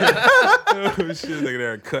 oh shit, nigga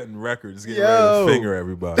there cutting records, getting ready Yo. to finger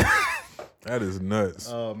everybody. That is nuts.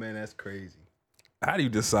 Oh man, that's crazy. How do you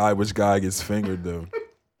decide which guy gets fingered though?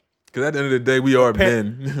 Because at the end of the day, we are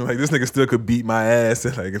men. Like, this nigga still could beat my ass.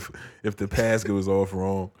 Like, if the pass goes off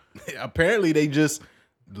wrong. Apparently, they just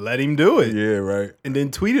let him do it Yeah, right. and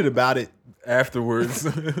then tweeted about it Afterwards.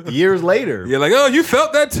 years later. Yeah, like, oh, you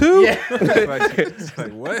felt that too? Yeah.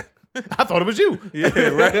 like what? I thought it was you. Yeah,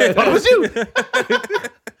 right. I thought it was you.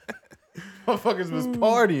 Motherfuckers was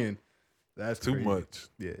partying. That's Too crazy. much.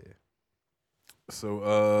 Yeah.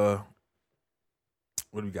 So,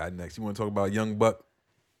 what do we got next? You want to talk about Young Buck?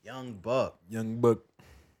 Young Buck Young Buck.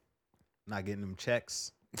 not getting them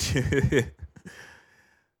checks.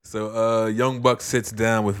 So Young Buck sits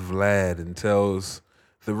down with Vlad and tells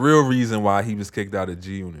the real reason why he was kicked out of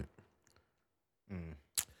G Unit.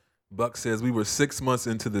 Buck says, we were 6 months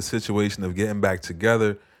into the situation of getting back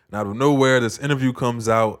together, and out of nowhere, this interview comes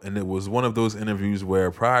out, and it was one of those interviews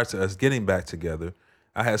where prior to us getting back together,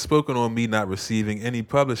 I had spoken on me not receiving any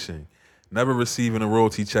publishing, never receiving a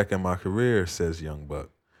royalty check in my career, says Young Buck.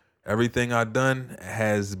 Everything I've done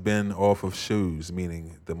has been off of shoes,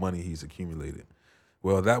 meaning the money he's accumulated.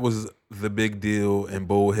 Well, that was the big deal and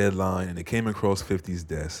bold headline, and it came across 50's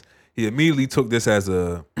desk. He immediately took this as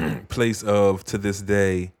a place of, to this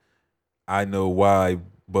day, I know why,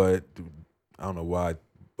 but I don't know why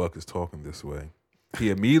Buck is talking this way. He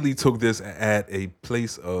immediately took this at a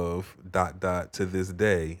place of ... to this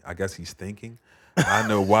day. I guess he's thinking. I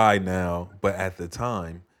know why now, but at the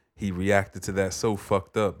time, he reacted to that so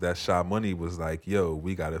fucked up that Sha Money was like, yo,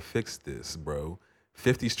 we gotta fix this, bro.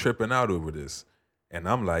 50's tripping out over this. And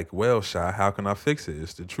I'm like, well, Sha, how can I fix it?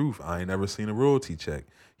 It's the truth. I ain't never seen a royalty check.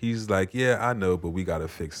 He's like, yeah, I know, but we gotta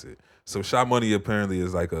fix it. So Sha Money apparently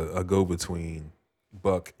is like a go-between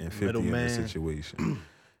Buck and 50 in this situation.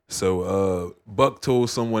 So Buck told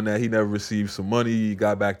someone that he never received some money. He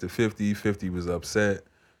got back to 50. 50 was upset.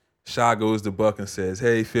 Sha goes to Buck and says,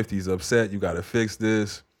 hey, 50's upset. You got to fix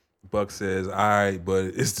this. Buck says, all right, but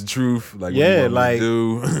it's the truth. Like, yeah, what like,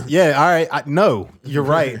 do? Yeah, all right. No, you're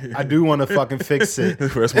right. I do want to fucking fix it.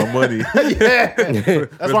 Where's my money? Yeah,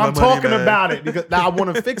 that's why I'm talking about it, because now I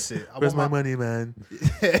want to fix it. Where's my money, man?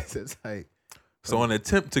 It's like, so, in an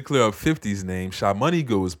attempt to clear up 50's name, Sha Money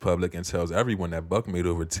goes public and tells everyone that Buck made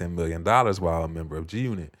over $10 million while a member of G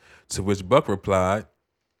Unit. To which Buck replied,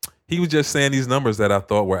 he was just saying these numbers that I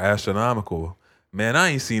thought were astronomical. Man, I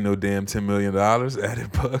ain't seen no damn $10 million,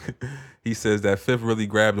 added Buck. He says that Fifth really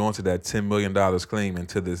grabbed onto that $10 million claim, and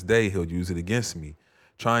to this day, he'll use it against me,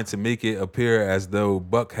 trying to make it appear as though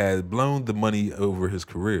Buck had blown the money over his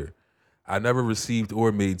career. I never received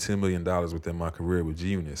or made $10 million within my career with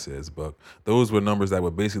G-Unit, says Buck. Those were numbers that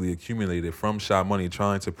were basically accumulated from Sha Money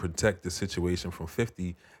trying to protect the situation from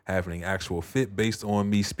 50 having actual fit based on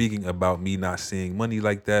me speaking about me not seeing money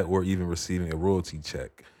like that or even receiving a royalty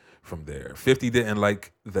check from there. 50 didn't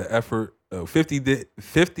like the effort. 50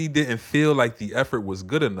 didn't feel like the effort was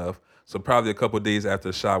good enough. So probably a couple of days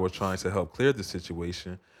after Sha was trying to help clear the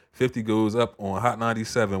situation, 50 goes up on Hot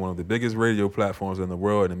 97, one of the biggest radio platforms in the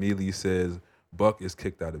world, and immediately says, Buck is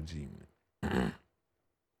kicked out of G-Unit.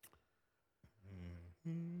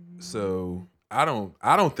 So I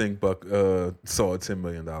don't think Buck saw $10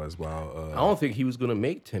 million while I don't think he was gonna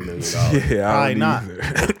make $10 million. yeah, I don't not. either.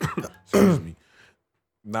 Excuse me.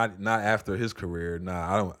 Not after his career.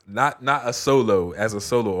 Nah, I don't. Not a solo as a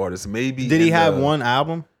solo artist. Maybe did he have one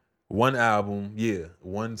album? One album, yeah,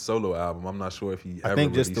 one solo album. I'm not sure if he. I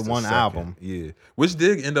think just the one album. Yeah, which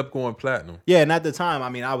did end up going platinum. Yeah, and at the time, I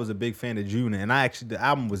mean, I was a big fan of June, and the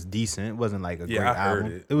album was decent. It wasn't like a great I heard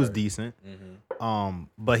album. it. It was decent. Mm-hmm.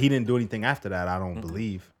 But he didn't do anything after that. I don't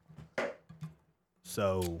believe.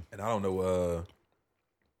 So, and I don't know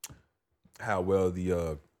how well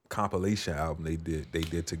the compilation album they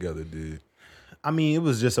did together did. I mean, it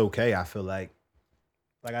was just okay. I feel like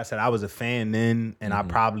I said, I was a fan then, and I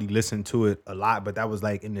probably listened to it a lot, but that was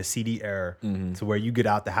like in the CD era, to where you get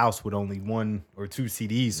out the house with only 1 or 2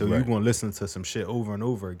 CDs, so you're gonna listen to some shit over and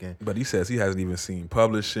over again. But he says he hasn't even seen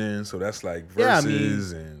publishing, so that's like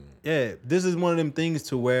verses this is one of them things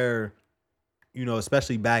to where, you know,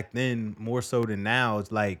 especially back then, more so than now,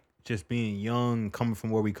 it's like just being young, coming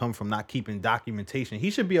from where we come from, not keeping documentation.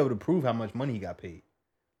 He should be able to prove how much money he got paid,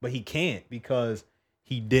 but he can't because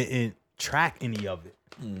he didn't track any of it.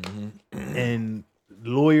 And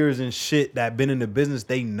lawyers and shit that been in the business,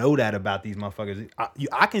 they know that about these motherfuckers.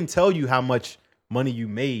 I can tell you how much money you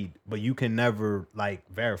made, but you can never like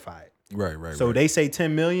verify it. Right. So they say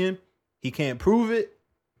 10 million, he can't prove it.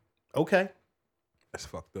 Okay, that's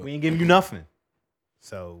fucked up. we ain't giving you nothing.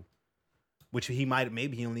 So, which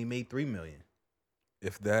maybe he only made 3 million.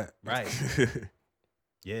 If that, right?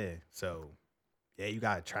 Yeah. So, yeah, you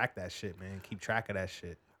gotta track that shit, man. Keep track of that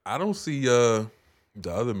shit. I don't see the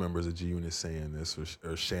other members of G Unit saying this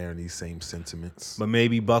or sharing these same sentiments. But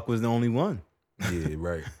maybe Buck was the only one. Yeah,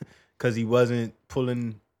 right. Because he wasn't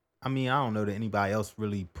pulling. I mean, I don't know that anybody else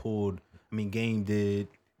really pulled. I mean, Game did.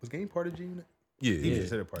 Was Game part of G Unit? Yeah. He was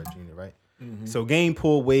considered part of G Unit, right? So Game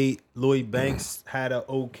pulled weight. Lloyd Banks had a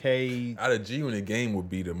okay. Out of G Unit, Game would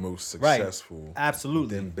be the most successful. Right.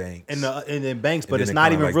 Absolutely. Than Banks. And then Banks, but then it's it not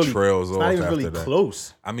kinda even like really. trails It's not off even really after that.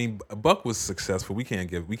 close. I mean, Buck was successful. We can't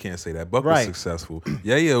say that. Buck was Right. successful.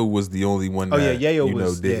 Yayo was the only one Oh that yeah, Yayo you know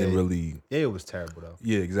was didn't yeah, really. Yayo was terrible though.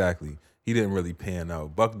 Yeah, exactly. he didn't really pan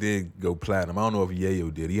out. Buck did go platinum. I don't know if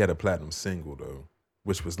Yayo did. He had a platinum single though,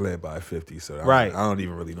 which was led by 50. So Right. I don't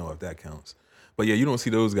even really know if that counts. But yeah, you don't see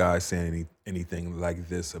those guys saying anything like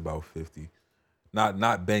this about 50.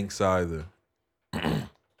 Not Banks either.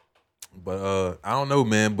 But I don't know,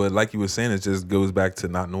 man. But like you were saying, it just goes back to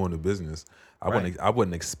not knowing the business. I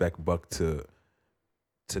wouldn't expect Buck to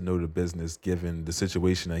know the business given the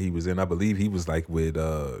situation that he was in. I believe he was like with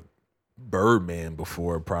Birdman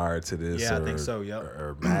before prior to this. Yeah, I think so. Yep.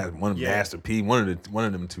 Or Master P, one of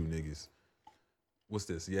them two niggas. What's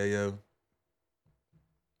this? Yayo.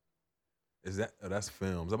 Is that? Oh, that's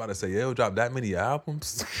films. I'm about to say Yayo dropped that many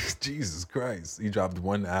albums. Jesus Christ, he dropped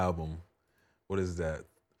one album. What is that?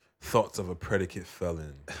 Thoughts of a Predicate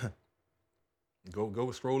Felon.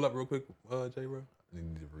 Go scroll up real quick, J-Ro. I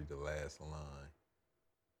need to read the last line.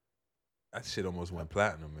 That shit almost went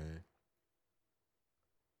platinum, man.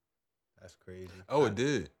 That's crazy. Oh, it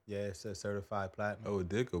did. Yeah, it says certified platinum. Oh, it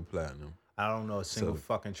did go platinum. I don't know a single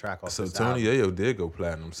fucking track off So this Tony album. Yayo did go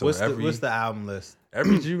platinum. So What's the album list?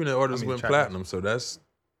 every Juvenile artist went track platinum. So that's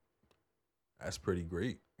pretty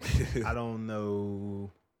great. I don't know.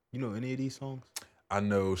 You know any of these songs? I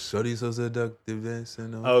know Shorty so seductive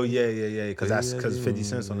dancing. Oh yeah. Because 50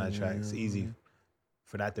 Cent's on that track. It's easy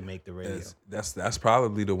for that to make the radio. That's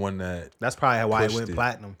probably the one that. That's probably why it pushed went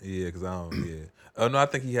platinum. Yeah, because I don't. Yeah. Oh no, I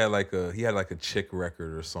think he had like a chick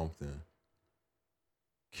record or something.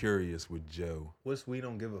 Curious with Joe. What's We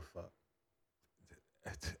Don't Give a Fuck?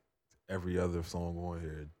 Every other song on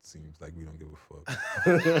here, it seems like we don't give a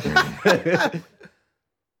fuck.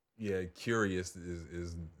 Yeah, Curious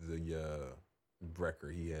is the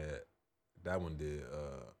record he had. That one did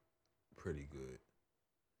pretty good.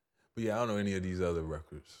 But yeah, I don't know any of these other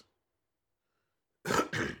records.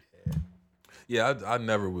 Yeah, I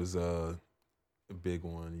never was a big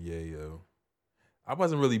on Yayo. I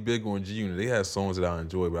wasn't really big on G Unit. They had songs that I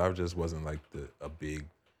enjoyed, but I just wasn't like a big.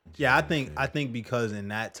 Yeah, G-Unit I fan. think because in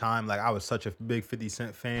that time, like I was such a big 50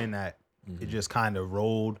 Cent fan that it just kind of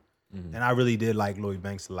rolled, and I really did like Lloyd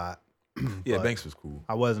Banks a lot. Yeah, But Banks was cool.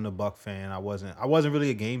 I wasn't a Buck fan. I wasn't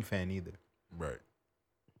really a Game fan either. Right.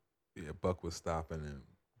 Yeah, Buck was stopping and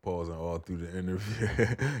pausing all through the interview.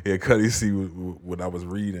 Yeah, Cuddy see what I was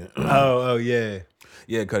reading. Oh yeah.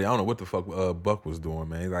 Yeah, Cuddy, I don't know what the fuck Buck was doing,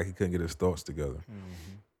 man. Like he couldn't get his thoughts together.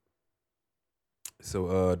 Mm-hmm.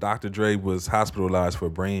 So Dr. Dre was hospitalized for a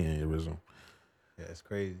brain aneurysm. Yeah, it's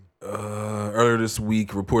crazy. Earlier this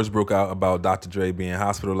week, reports broke out about Dr. Dre being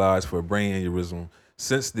hospitalized for a brain aneurysm.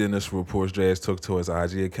 Since the initial reports, Dre has took to his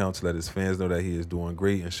IG account to let his fans know that he is doing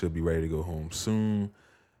great and should be ready to go home soon.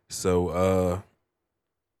 So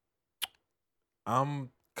I'm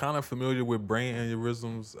kind of familiar with brain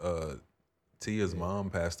aneurysms. Tia's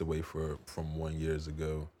mom passed away from 1 year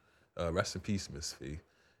ago. Rest in peace, Miss Fee.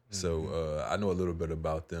 So I know a little bit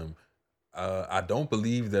about them. I don't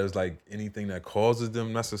believe there's like anything that causes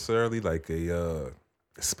them necessarily, like a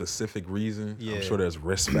specific reason. Yeah. I'm sure there's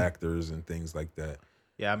risk factors and things like that.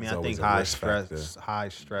 Yeah, I mean, It's I think always a risk high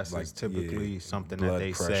stress Like, is typically yeah, something blood that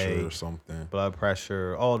they pressure say. or something. Blood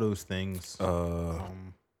pressure, all those things.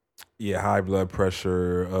 Yeah, high blood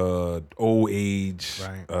pressure, old age,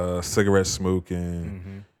 Right. cigarette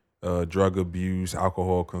smoking, drug abuse,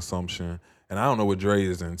 alcohol consumption. And I don't know what Dre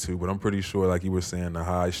is into, but I'm pretty sure, like you were saying, the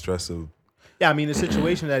high stress of. Yeah, I mean, the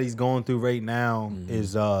situation that he's going through right now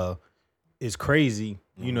is crazy,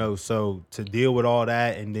 you know. So to deal with all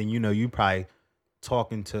that, and then you probably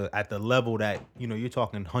talking to at the level that you're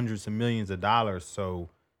talking hundreds of millions of dollars. So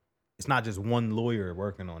it's not just one lawyer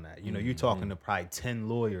working on that. You're talking to probably 10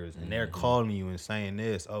 lawyers, and they're calling you and saying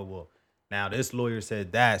this. Oh well, now this lawyer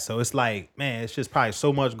said that. So it's like, man, it's just probably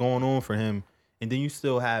so much going on for him. And then you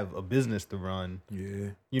still have a business to run.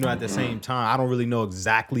 Yeah. At the same time, I don't really know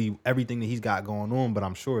exactly everything that he's got going on, but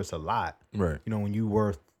I'm sure it's a lot. Right. When you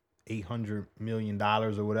worth $800 million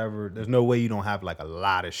or whatever, there's no way you don't have like a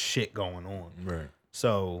lot of shit going on. Right.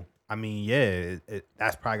 So, I mean, yeah,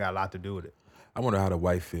 that's probably got a lot to do with it. I wonder how the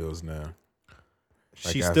wife feels now. Like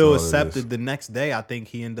She after still all of accepted this. the next day. I think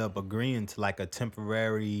he ended up agreeing to like a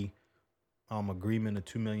temporary agreement of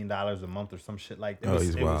 $2 million a month or some shit like that.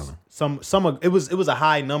 He's wilding. It was a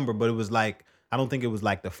high number, but it was like, I don't think it was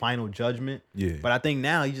like the final judgment. Yeah. But I think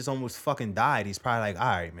now he just almost fucking died. He's probably like, all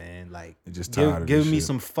right, man, like Just tired of give this me shit.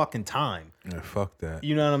 some fucking time. Yeah, fuck that.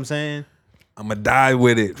 You know what I'm saying? I'ma die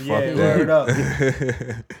with it. Yeah, Fuck word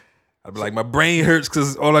that. up. I'd be like, my brain hurts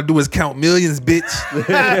because all I do is count millions, bitch.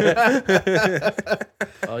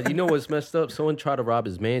 You know what's messed up? Someone tried to rob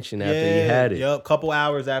his mansion after he had it. Yep. Couple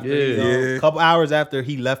hours after Yeah. couple hours after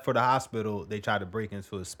he left for the hospital, they tried to break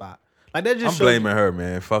into his spot. Like that just I'm shows blaming her,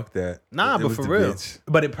 man. Fuck that. Nah, It but was for the real. bitch.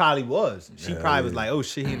 But it probably was. She Hell probably was yeah. like, oh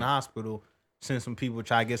shit, he in the hospital. Send some people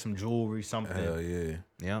try to get some jewelry, something. Hell yeah.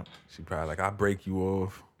 Yeah. She probably like, I'll break you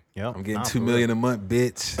off. Yeah. I'm getting $2 million a month,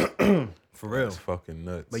 bitch. For real. That's fucking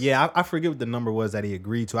nuts. But yeah, I forget what the number was that he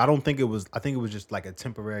agreed to. I think it was just like a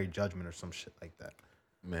temporary judgment or some shit like that.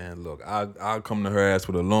 Man, look, I'll come to her ass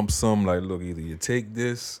with a lump sum. Like, look, either you take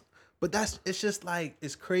this. But it's just like,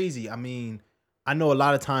 it's crazy. I mean, I know a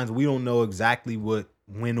lot of times we don't know exactly what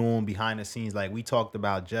went on behind the scenes. Like we talked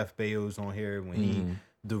about Jeff Bezos on here when he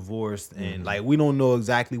divorced, and like we don't know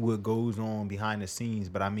exactly what goes on behind the scenes.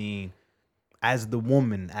 But I mean, as the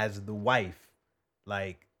woman, as the wife,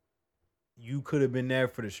 like you could have been there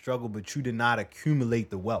for the struggle, but you did not accumulate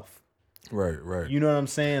the wealth. Right. You know what I'm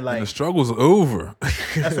saying? Like and the struggle's over.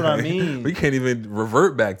 That's what I mean. We can't even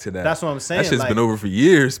revert back to that. That's what I'm saying. That shit's like, been over for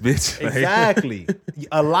years, bitch. Like, exactly.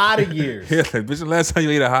 A lot of years. Yeah, like, bitch, the last time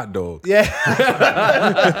you ate a hot dog. Yeah.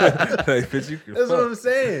 Like, bitch, you can That's fuck. what I'm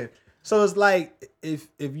saying. So it's like if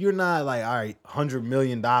you're not like, all right, $100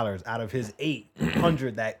 million out of his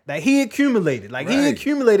 800 that he accumulated, like he Right.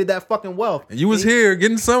 accumulated that fucking wealth. And you was here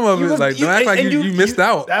getting some of it. Like, don't act like you missed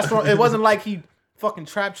out. That's what. It wasn't like he fucking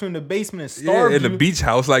trapped you in the basement and Yeah, starved in the you. beach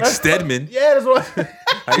house like Stedman. Yeah, that's what.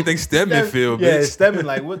 How you think Stedman feel, Yeah, bitch? Stedman,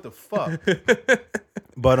 like what the fuck.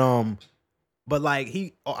 But like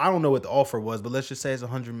I don't know what the offer was, but let's just say it's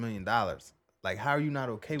 $100 million. Like, how are you not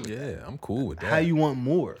okay with that? Yeah, I'm cool with that. How you want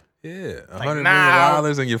more? Yeah, $100 Like, million nah.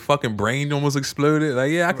 and your fucking brain almost exploded.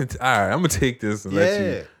 Like, yeah, I can. All right, I'm gonna take this and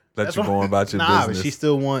let That's you go on about your nah, business. but she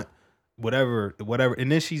still want whatever.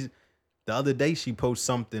 And then the other day she posted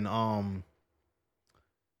something.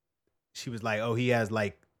 She was like, oh, he has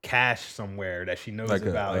like cash somewhere that she knows like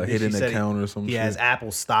about. a And then hidden she said account or something. he has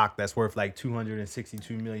Apple stock that's worth like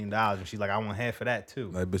 $262 million, and she's like, I want half of that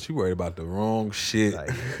too. Like, but you worried about the wrong shit. Like,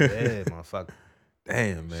 yeah, motherfucker.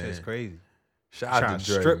 Damn, man. Shit's crazy. Shout Trying out to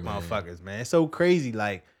to Drake, strip man. motherfuckers, man. It's so crazy,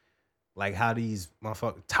 like how these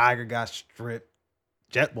motherfuckers. Tiger got stripped.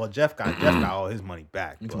 Jeff got all his money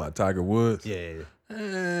back. You but- talking about Tiger Woods? yeah.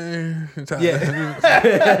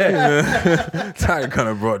 Tiger kind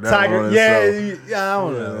of brought that on Tiger, himself. yeah, I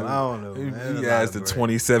don't know. Man. That's He a lot asked of the bread.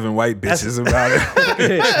 27 white bitches about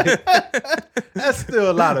it. That's still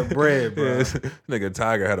a lot of bread, bro. Yeah, nigga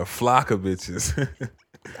Tiger had a flock of bitches.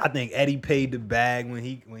 I think Eddie paid the bag when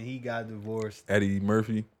he got divorced. Eddie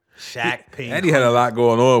Murphy. Shaq paid. Eddie had a lot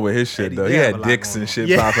going on with his shit, Eddie though. did He have a had lot dicks going and on. shit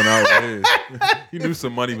Yeah. popping out with his. You knew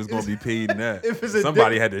some money was going to be paid in that. If it's a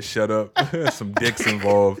Somebody dick- had to shut up. Some dicks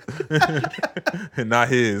involved. And not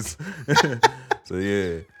his. So,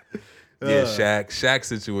 yeah. Yeah, Shaq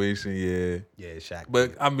situation, yeah. Yeah, Shaq.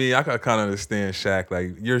 But, I mean, I can kind of understand Shaq.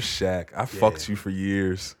 Like, you're Shaq. I fucked you for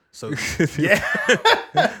years. So yeah,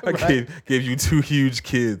 I gave you 2 huge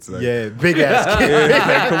kids. Like, yeah, big ass yeah, kid.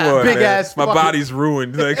 like, come on, Big man. ass My fucking- body's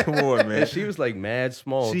ruined. Like, come on, man. And she was like mad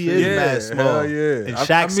small. She too. is Yeah, mad small. hell yeah. And I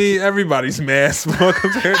Shaq's mean, everybody's mad small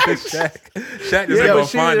compared to Shaq. Shaq just ain't Yeah, gonna but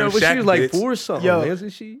she, find no but Shaq she was like bitch. 4 something, Yo. isn't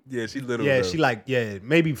she? Yeah, she little. Yeah, though. she like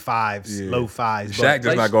maybe 5s, Yeah. low 5s. Shaq But just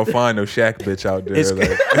like- not gonna find no Shaq bitch out there. It's- Like,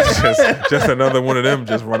 it's just another one of them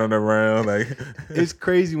just running around. Like, it's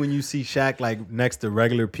crazy when you see Shaq like next to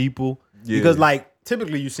regular people Yeah. because like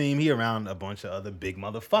typically you see him he around a bunch of other big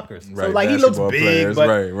motherfuckers. right, So like he looks basketball big, players,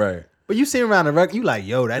 but right. but you see him around the record, you like,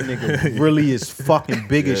 yo, that nigga really is fucking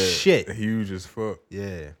big as Yeah, shit. huge as fuck.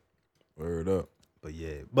 Yeah, Word up. but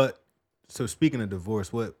yeah, but so speaking of divorce,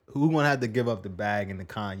 who gonna have to give up the bag in the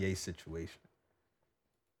Kanye situation?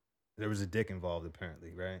 There was a dick involved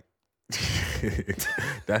apparently, right?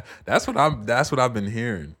 that's what I've been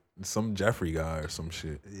hearing. Some Jeffrey guy or some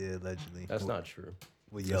shit. Yeah, allegedly. That's not true.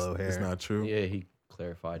 With yellow hair. It's not true. Yeah, he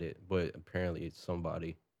clarified it, but apparently it's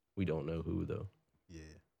somebody. We don't know who though. Yeah,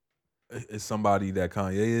 It's somebody that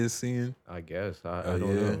Kanye is seeing. I guess I Oh,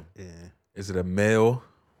 don't yeah. know. yeah, Is it a male?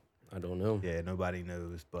 I don't know. yeah. Nobody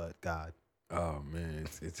knows but God. Oh man,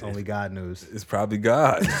 it's Only God knows. It's probably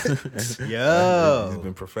God. Yo. He's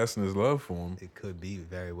been professing his love for him. It could be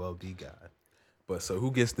very well be God. But so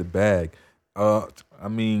who gets the bag? I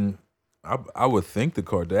mean, I would think the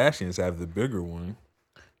Kardashians have the bigger one.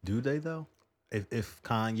 Do they though? If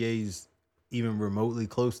Kanye's even remotely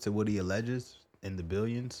close to what he alleges in the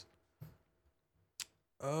billions,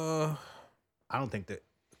 Uh, I don't think that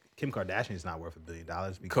Kim Kardashian is not worth $1 billion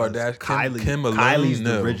because Kim alone, Kylie's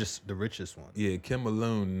no. the richest one. Yeah, Kim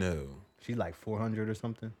alone, no. She's like 400 or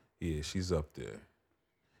something. Yeah, she's up there.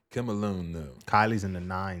 Kim alone, no. Kylie's in the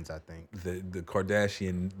 9s, I think. The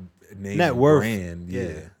Kardashian name Net and worth, brand,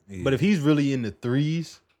 yeah. But if he's really in the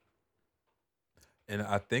 3s, and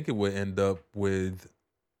I think it would end up with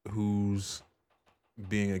who's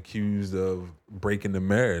being accused of breaking the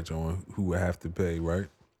marriage on who would have to pay, right?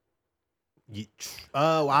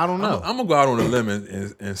 I don't know. I'm gonna go out on a limb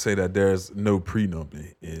and say that there's no prenup.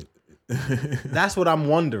 That's what I'm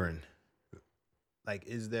wondering. Like,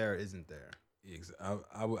 is there? Isn't there?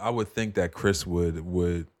 I would think that Chris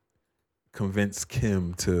would convince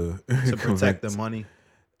Kim to protect the money.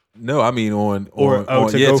 No, I mean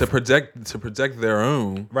to protect their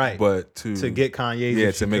own, right? But to get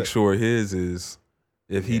Kanye's, to make sure his is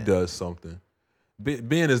if he does something.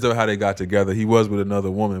 Being as though how they got together, he was with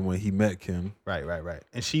another woman when he met Kim. Right.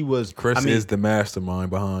 And she was Chris is the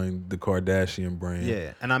mastermind behind the Kardashian brand.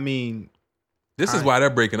 Yeah, and I mean, this is why they're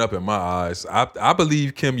breaking up in my eyes. I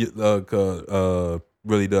believe Kim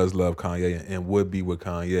really does love Kanye and would be with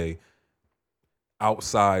Kanye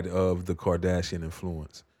outside of the Kardashian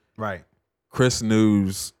influence. Right. Chris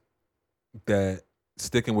knows that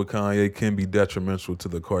sticking with Kanye can be detrimental to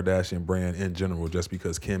the Kardashian brand in general, just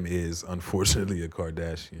because Kim is unfortunately a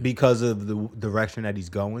Kardashian. Because of the direction that he's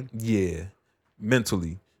going? Yeah.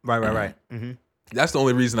 Mentally. Right. Mm-hmm. That's the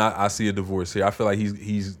only reason I see a divorce here. I feel like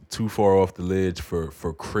he's too far off the ledge for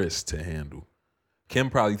Chris to handle. Kim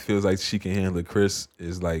probably feels like she can handle it. Chris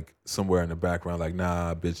is like somewhere in the background, like,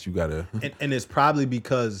 nah, bitch, you gotta. And it's probably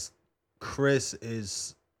because Chris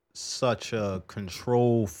is such a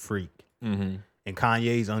control freak, and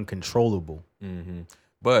Kanye's uncontrollable. Mm-hmm.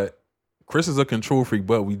 But Chris is a control freak,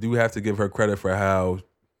 but we do have to give her credit for how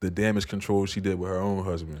the damage control she did with her own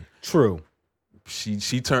husband. True.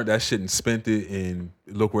 She turned that shit and spent it, and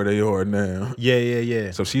look where they are now.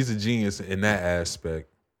 Yeah. So she's a genius in that aspect.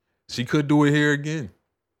 She could do it here again.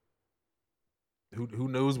 Who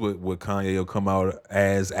knows what Kanye will come out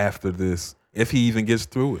as after this, if he even gets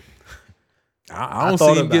through it. I don't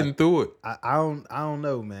see him getting through it. I don't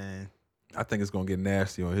know, man. I think it's gonna get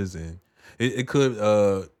nasty on his end. It could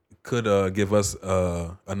give us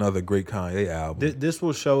another great Kanye album. This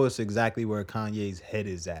will show us exactly where Kanye's head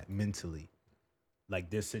is at mentally, like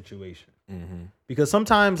this situation. Mm-hmm. Because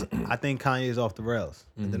sometimes I think Kanye's off the rails,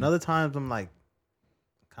 and then other times I'm like,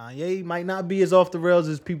 Kanye might not be as off the rails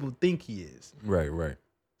as people think he is. Right.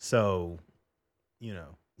 So,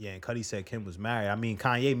 yeah, and Cudi said Kim was married. I mean,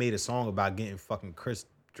 Kanye made a song about getting fucking Chris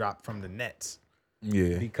dropped from the Nets.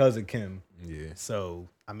 Yeah. Because of Kim. Yeah. So,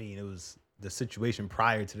 I mean, it was the situation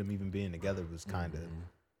prior to them even being together was kind of.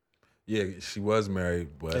 Yeah, she was married,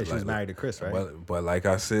 but she was married to Chris, right? But like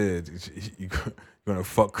I said, you're gonna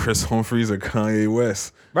fuck Chris Humphries or Kanye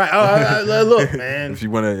West, right? Look, man.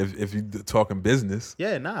 if you talking business,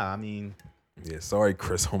 yeah, nah. I mean, yeah. Sorry,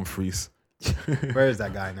 Chris Humphries. Where is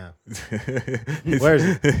that guy now? Where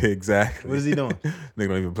is he? Exactly. What is he doing? They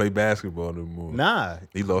don't even play basketball no more. Nah.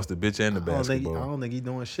 He lost the bitch and the basketball. I don't think he's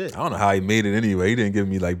doing shit. I don't know how he made it anyway. He didn't give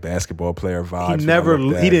me like basketball player vibes.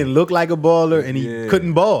 He didn't look like a baller, and he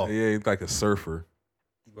couldn't ball. Yeah, he's like a surfer.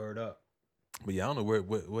 Word up. But yeah, I don't know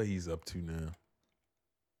what he's up to now.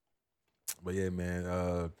 But yeah,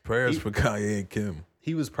 man, prayers for Kanye and Kim.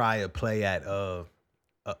 He was probably a play at a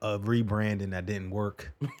rebranding that didn't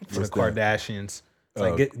work for the What's Kardashians. It's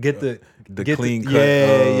like get the clean cut.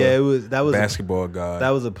 Yeah, that was basketball guy.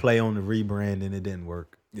 That was a play on the rebrand, and it didn't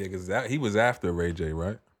work. Yeah, because he was after Ray J,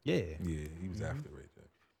 right? Yeah, he was after Ray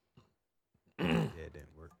J. Yeah, it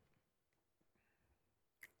didn't work.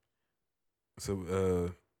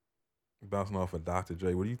 So, bouncing off of Dr.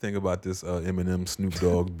 Dre, what do you think about this Eminem Snoop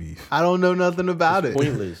Dogg beef? I don't know nothing about it.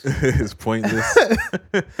 Pointless. It's pointless.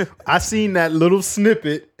 I seen that little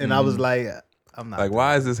snippet, and I was like, I'm not. Like,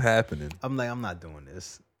 why is this happening? I'm like, I'm not doing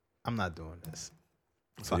this.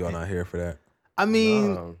 So y'all not here for that? I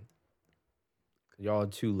mean, y'all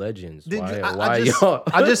two legends. I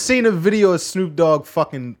just seen a video of Snoop Dogg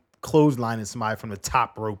fucking clotheslining somebody from the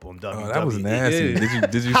top rope on WWE. Oh, that was nasty. Yeah.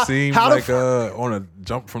 Did you see him on a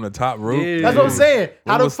jump from the top rope? Yeah. That's what I'm saying.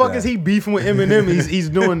 What How the was fuck that? is he beefing with Eminem? He's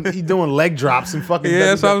doing leg drops and fucking.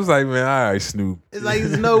 Yeah, WWE. so I was like, man, all right, Snoop. It's like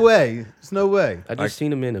there's no way. It's no way. I just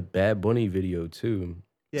seen him in a Bad Bunny video too.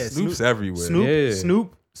 Yeah, Snoop's everywhere.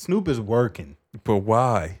 Snoop is working. But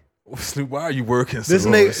why? Snoop, why are you working so This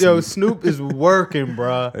hard, nigga, Snoop is working,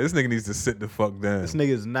 bruh. This nigga needs to sit the fuck down. This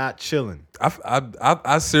nigga is not chilling.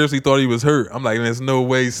 I seriously thought he was hurt. I'm like, there's no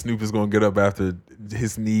way Snoop is gonna get up after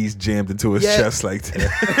his knees jammed into his chest like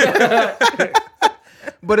that.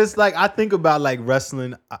 But it's like I think about like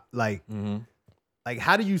wrestling, like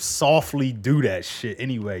how do you softly do that shit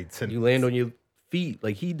anyway? You land on your feet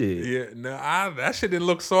like he did. Yeah, no, that shit didn't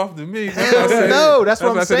look soft to me. Hell no, that's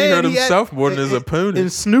what I'm saying. He hurt himself more than his opponent.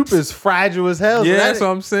 And Snoop is fragile as hell. Yeah, so that's what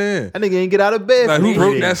I'm saying. That nigga ain't get out of bed. Like, who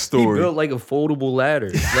wrote that story? He built like a foldable ladder.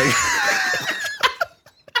 Like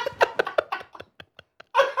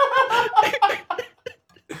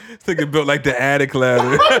Nigga built like the attic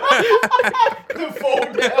ladder. The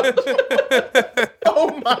fold down.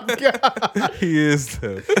 Oh my god. He is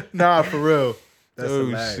though. Nah, for real. That's Oh,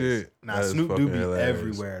 hilarious. shit. Nah, That is Snoop do fucking be hilarious.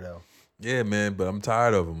 everywhere though. Yeah, man, but I'm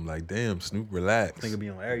tired of him. Like, damn, Snoop, relax. Nigga be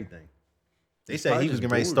on everything. They He's said probably he was just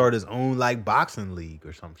getting ready to bored. start his own like boxing league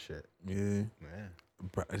or some shit. Yeah, Man.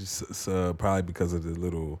 it's, probably because of the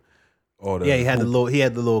little, all the Yeah, he had the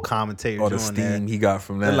little commentator all the on there. steam he got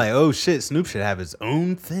from They're that. like, oh shit, Snoop should have his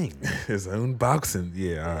own thing. His own boxing.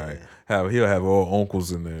 Yeah, all right. He'll have all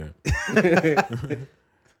uncles in there.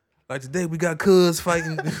 Like today we got cuz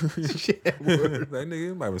fighting. Like nigga,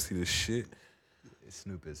 you might see this shit.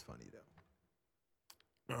 Snoop is funny though.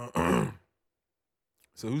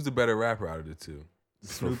 So who's the better rapper out of the two?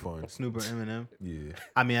 Just for fun. Snoop or Eminem? Yeah.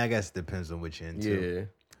 I mean, I guess it depends on which end too.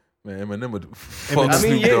 Yeah. Man, Eminem would fuck I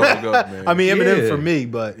Snoop mean, Dogg up, man. I mean, Eminem Yeah. for me,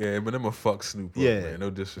 but yeah, Eminem would fuck Snoop Yeah. up, man. No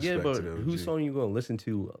disrespect Yeah, but to the OG. whose song you gonna listen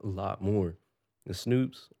to a lot more? The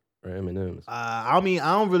Snoop's or Eminem's? I mean,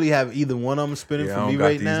 I don't really have either one of them spinning Yeah, for I me don't got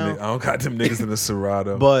right these now. I don't got them niggas in the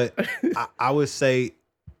Serato. But I would say,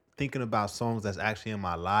 thinking about songs that's actually in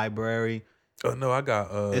my library, oh no, I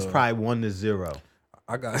got it's probably 1-0.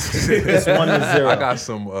 I got It's 1-0. I got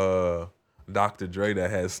some Dr. Dre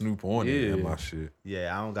that has Snoop on it in Yeah. my shit.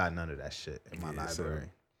 Yeah, I don't got none of that shit in my Yeah, library.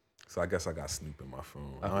 So I guess I got Snoop in my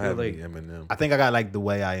phone. I I don't feel have like- any Eminem. I think I got like The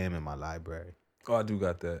Way I Am in my library. Oh, I do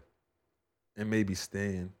got that. And maybe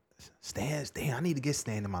Stan. Stan, I need to get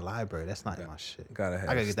Stan in my library. That's not in my shit. Gotta have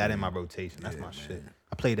I gotta get that in Stan. my rotation. That's Yeah, my man. shit.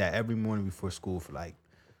 I played that every morning before school for like,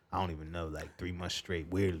 I don't even know, like 3 months straight.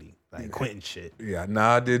 Weirdly, like Quentin shit. Yeah,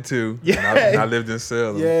 nah, I did too. Yeah. And I lived in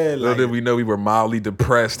Salem. Yeah, Little like- did we know we were mildly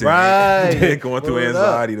depressed and Right. going through Word up.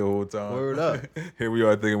 anxiety the whole time. Word up. Here we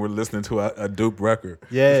are thinking we're listening to a dope record.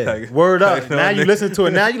 Yeah, Like- word up. like, no, Now you nigga- listen to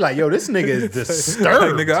it. Now you like, yo, this nigga is Like,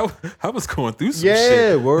 disturbed. nigga, I was going through some Yeah,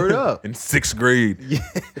 shit word up. in 6th grade. Yeah,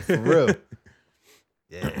 for real.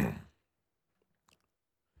 Yeah.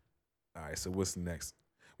 All right, so what's next?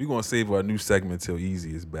 We're gonna save our new segment till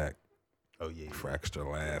Easy is back Oh yeah. for extra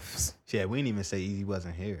laughs. Yeah, we didn't even say Easy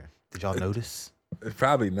wasn't here. Did y'all notice?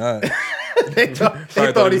 Probably not. they thought,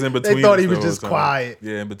 Probably thought he was in between they thought us he the was whole just time. quiet.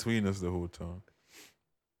 Yeah, in between us the whole time.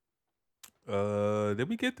 Did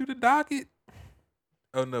we get through the docket?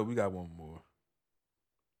 Oh no, we got one more.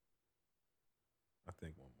 I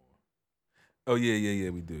think one more. Oh yeah,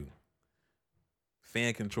 we do.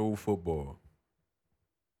 Fan control football.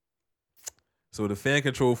 So the Fan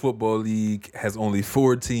Control Football League has only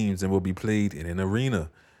 4 teams and will be played in an arena.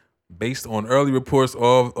 Based on early reports,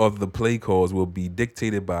 all of the play calls will be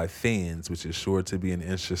dictated by fans, which is sure to be an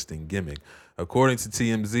interesting gimmick. According to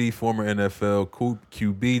TMZ, former NFL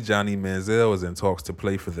QB Johnny Manziel is in talks to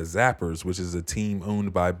play for the Zappers, which is a team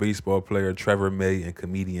owned by baseball player Trevor May and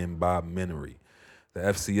comedian Bob Menery. The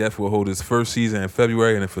FCF will hold its first season in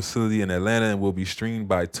February in a facility in Atlanta and will be streamed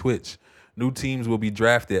by Twitch. New teams will be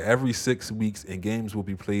drafted every 6 weeks, and games will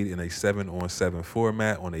be played in a 7-on-7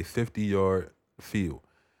 format on a 50-yard field.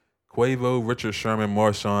 Quavo, Richard Sherman,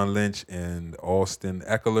 Marshawn Lynch, and Austin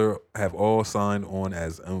Eckler have all signed on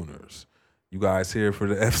as owners. You guys here for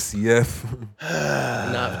the FCF?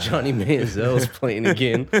 Not if Johnny Manziel's playing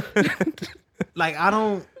again. Like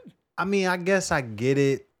I mean, I guess I get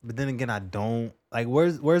it, but then again I don't. Like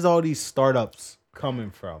where's all these startups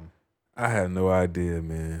coming from? I have no idea,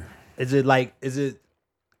 man. Is it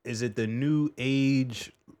the new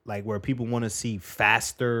age, like where people want to see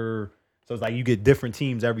faster? So it's like you get different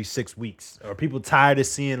teams every 6 weeks. Are people tired of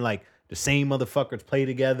seeing like the same motherfuckers play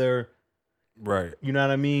together? Right. You know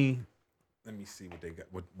what I mean? Let me see what they got.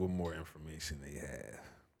 What more information they have?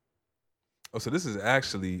 Oh, so this is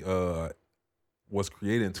actually was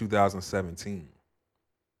created in 2017.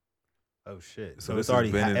 Oh shit! So So this it's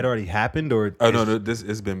has been in- it already happened, or Oh no, this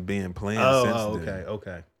has been being planned since then.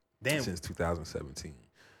 okay. Damn. Since 2017.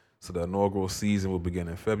 So the inaugural season will begin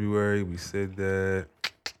in February. We said that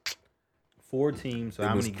 4 teams. So it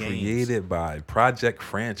how was many games? created by Project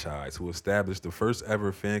Franchise, who established the first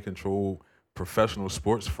ever fan control professional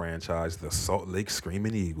sports franchise, the Salt Lake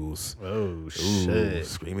Screaming Eagles. Oh Ooh, shit!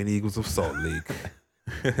 Screaming Eagles of Salt Lake.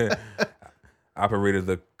 Operated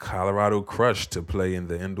the Colorado Crush to play in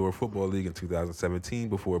the Indoor Football League in 2017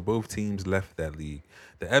 before both teams left that league.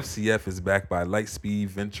 The FCF is backed by Lightspeed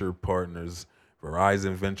Venture Partners,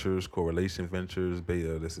 Verizon Ventures, Correlation Ventures,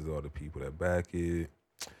 Beta. This is all the people that back it.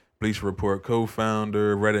 Bleacher Report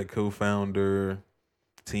co-founder, Reddit co-founder.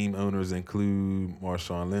 Team owners include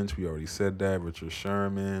Marshawn Lynch. We already said that. Richard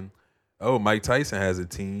Sherman. Oh, Mike Tyson has a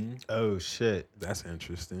team. Oh shit! That's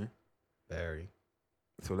interesting. Very.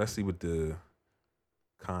 So let's see what the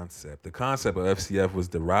concept. The concept of FCF was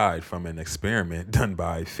derived from an experiment done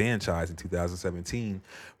by Franchise in 2017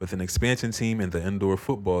 with an expansion team in the Indoor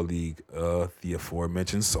Football League, the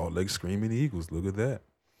aforementioned Salt Lake Screaming Eagles. Look at that.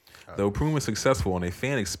 Though proven successful on a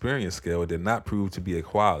fan experience scale, it did not prove to be a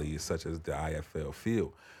quality such as the IFL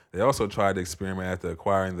field. They also tried the experiment after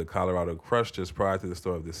acquiring the Colorado Crush just prior to the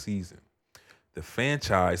start of the season. The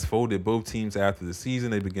franchise folded both teams after the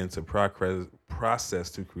season. They began to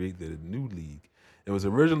process to create the new league. It was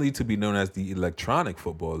originally to be known as the Electronic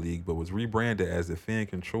Football League, but was rebranded as the Fan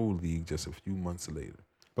Control League just a few months later.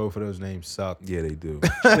 Both of those names suck. Yeah, they do.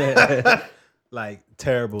 Like,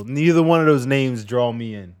 terrible. Neither one of those names draw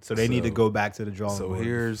me in. So they need to go back to the drawing board. So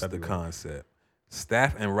here's the concept.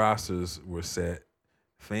 Staff and rosters were set.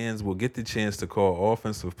 Fans will get the chance to call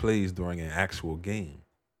offensive plays during an actual game.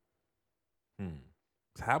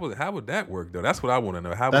 How would that work, though? That's what I want to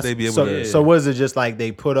know. How would they be able to... So was it just like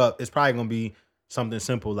they put up... It's probably going to be something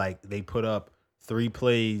simple, like they put up 3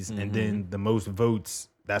 plays and then the most votes,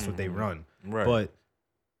 that's what they run. Right. But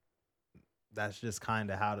that's just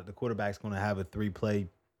kind of how the quarterback's going to have a 3-play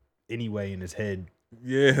anyway in his head.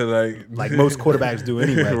 Yeah, like most quarterbacks do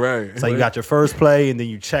anyway. Right. So you got your first play and then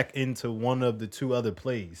you check into one of the 2 other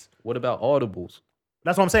plays. What about audibles?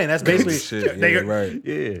 That's what I'm saying. That's basically... Shit, yeah, right.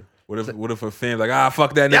 Yeah. What if a fan like,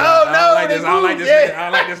 fuck that nigga. I don't like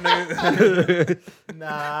this nigga.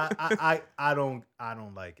 Nah, I don't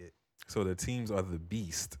like it. So the teams are the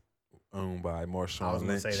Beast, owned by I was Marshawn gonna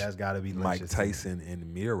Lynch, say that's got to be Mike Lynch's Tyson,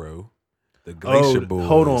 and Miro. The Glacier Boys.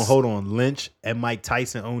 Hold on. Lynch and Mike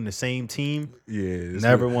Tyson own the same team. Yeah.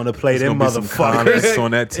 Never want to play them motherfuckers motherfuckers on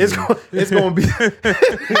that team. It's going to be...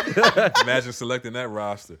 Imagine selecting that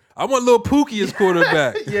roster. I want Lil Pookie as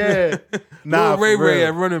quarterback. Yeah. Lil Ray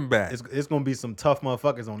at running back. It's going to be some tough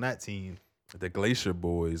motherfuckers on that team. The Glacier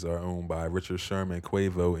Boys are owned by Richard Sherman,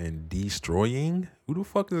 Quavo, and Destroying. Who the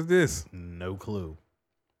fuck is this? No clue.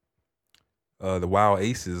 The Wild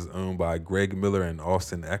Aces owned by Greg Miller and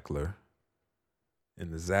Austin Eckler. And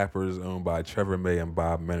the Zappers owned by Trevor May and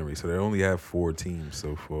Bob Menery. So they only have 4 teams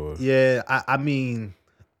so far. Yeah, I mean,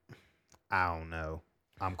 I don't know.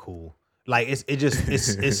 I'm cool. Like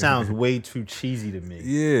it sounds way too cheesy to me.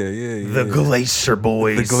 Yeah. The Glacier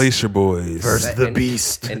Boys. The Glacier Boys versus the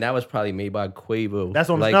Beast. And that was probably made by Quavo. That's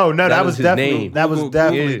what I'm like, no, that was his definitely name. that was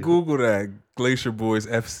definitely Google that. Glacier Boys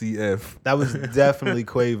FCF. That was definitely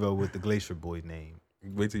Quavo with the Glacier Boy name.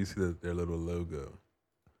 Wait till you see their little logo.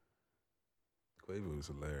 Quavo is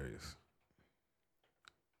hilarious.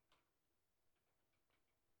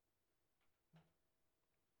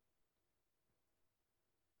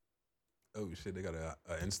 Oh shit, they got a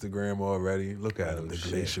Instagram already. Look at them, the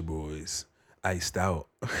Glacier Boys. Iced out.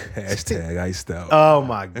 Hashtag iced out. Oh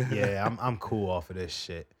my, yeah, I'm cool off of this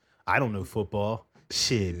shit. I don't know football.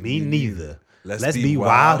 Shit, me neither. Let's be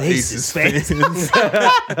Wild Aces fans.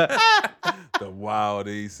 The Wild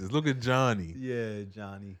Aces. Look at Johnny. Yeah,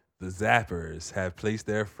 Johnny. The Zappers have placed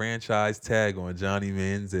their franchise tag on Johnny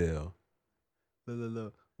Manziel.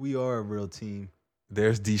 Look. We are a real team.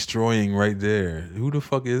 There's Destroying right there. Who the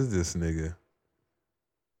fuck is this nigga?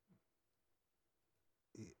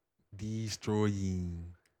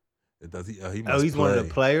 Destroying. Does he? He must he's play. one of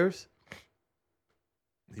the players.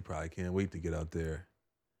 He probably can't wait to get out there.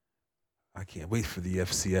 I can't wait for the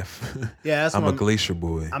FCF. Yeah, that's I'm a Glacier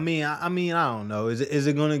Boy. I mean, I don't know. Is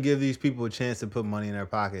it going to give these people a chance to put money in their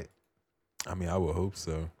pocket? I mean, I would hope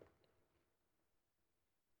so.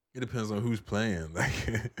 It depends on who's playing. Like,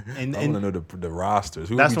 I want to know the rosters.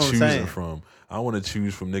 Who are we choosing from? I want to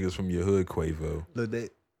choose from niggas from your hood, Quavo. Look,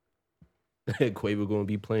 Quavo gonna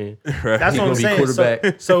be playing. Right? That's what I'm saying.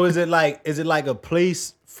 Quarterback. So is it like a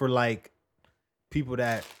place for like people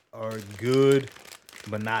that are good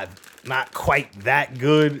but not quite that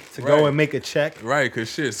good to go and make a check? Right,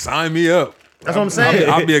 because shit, sign me up. That's what I'm saying.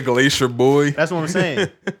 I'll be a Glacier Boy. That's what I'm saying.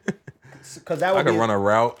 Because that would I can run a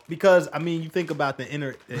route. Because I mean, you think about the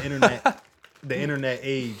internet, the internet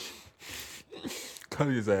age.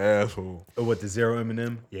 Cuddy is an asshole. Or what, the Zero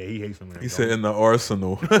Eminem? Yeah, he hates Eminem. He said in the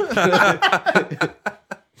arsenal.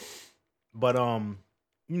 But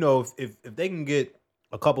you know, if they can get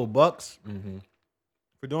a couple bucks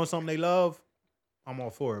for doing something they love, I'm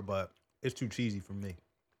all for it. But it's too cheesy for me.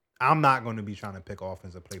 I'm not going to be trying to pick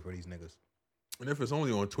offensive play for these niggas. And if it's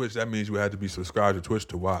only on Twitch, that means you had to be subscribed to Twitch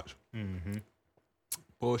to watch. Mm-hmm.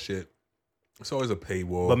 Bullshit. It's always a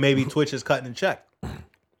paywall. But maybe Twitch is cutting a check.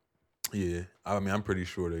 Yeah. I mean, I'm pretty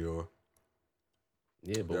sure they are.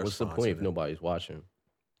 Yeah, but They're what's the point sponsored if it. nobody's watching?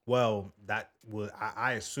 Well, that would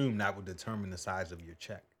I assume that would determine the size of your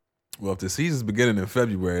check. Well, if the season's beginning in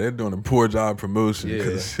February, they're doing a poor job promotion.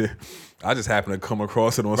 Because I just happened to come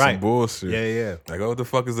across it on some bullshit. Yeah. Like, oh, what the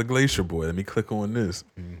fuck is a Glacier Boy? Let me click on this.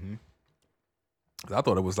 Mm-hmm. I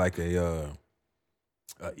thought it was like a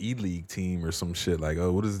E-League team or some shit. Like,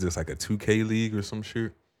 oh, what is this? Like a 2K league or some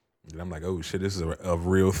shit? And I'm like, oh shit, this is a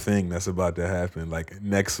real thing that's about to happen. Like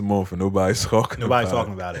next month, and nobody's talking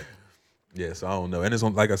about it. Yeah, so I don't know. And it's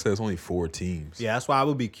like I said, it's only 4 teams. Yeah, that's why I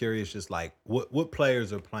would be curious. Just like what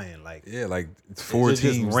players are playing. Like like it's 4 teams.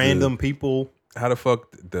 Just random people. How the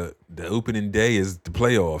fuck the opening day is the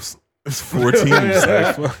playoffs? It's 4 teams.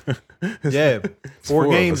 Yeah, 4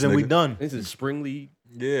 games and we done. This is spring league.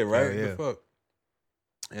 Yeah, right. Yeah. The fuck.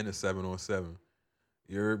 And a 7-on-7.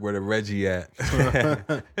 You're where the Reggie at?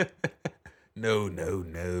 No.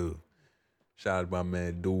 Shout out to my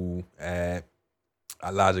man Duel at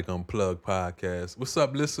Logic Unplugged podcast. What's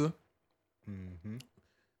up, Lissa? Mm-hmm.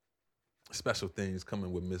 Special things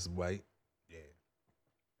coming with Miss White. Yeah.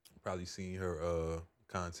 Probably seen her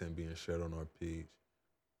content being shared on our page.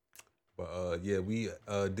 But yeah, we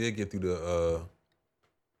did get through the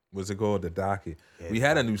what's it called? The docket. Yeah, we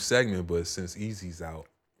had a new segment, but since Easy's out,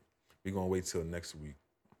 we're gonna wait till next week.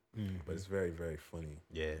 Mm-hmm. But it's very, very funny.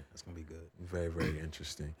 Yeah, that's gonna be good. Very, very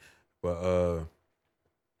interesting. But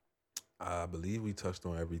I believe we touched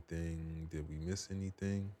on everything. Did we miss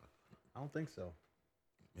anything? I don't think so.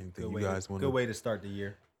 Anything you guys want? Good way to start the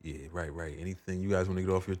year. Yeah, right. Anything you guys want to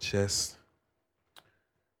get off your chest?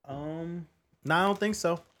 No, I don't think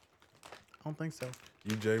so.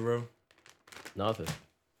 You, J-Ro? Nothing.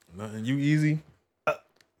 Nothing. You, Easy?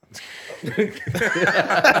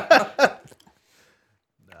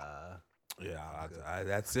 Yeah,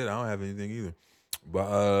 that's it. I don't have anything either.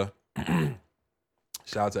 But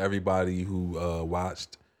shout out to everybody who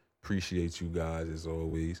watched. Appreciate you guys as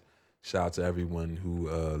always. Shout out to everyone who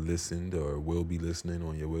listened or will be listening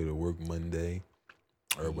on your way to work Monday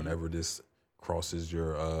or whenever this crosses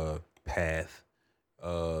your path.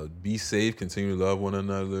 Be safe. Continue to love one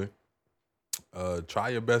another. Try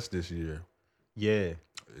your best this year. Yeah.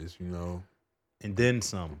 It's, you know. And then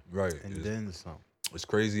some. Right. And then some. It's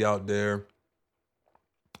crazy out there.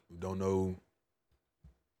 We don't know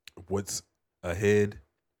what's ahead.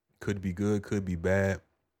 Could be good, could be bad.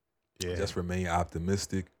 Yeah. Just remain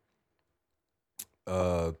optimistic.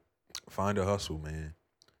 Find a hustle, man.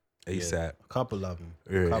 ASAP. Yeah. A couple of them.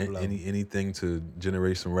 Yeah, anything to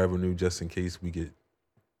generate some revenue just in case we get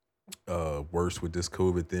worse with this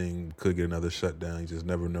COVID thing. Could get another shutdown. You just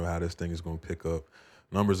never know how this thing is going to pick up.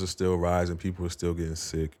 Numbers are still rising. People are still getting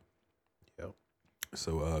sick. Yep.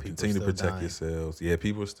 So continue to protect yourselves. Yeah,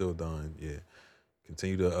 people are still dying. Yeah.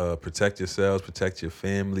 Continue to protect yourselves, protect your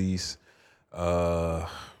families, all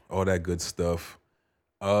that good stuff.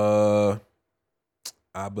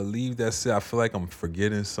 I believe that's it. I feel like I'm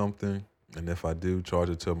forgetting something. And if I do, charge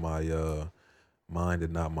it to my mind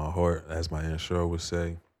and not my heart, as my intro would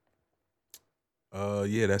say.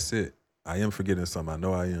 Yeah, that's it. I am forgetting something. I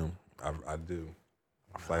know I am. I do.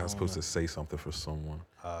 I feel like I'm supposed to say something for someone.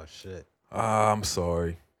 Oh, shit. I'm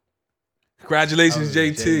sorry. Congratulations,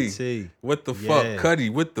 JT. What the fuck, Cuddy?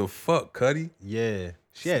 What the fuck, Cuddy? Yeah.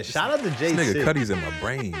 Yeah, shout out to JT. This nigga Cuddy's in my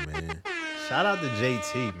brain, man. Shout out to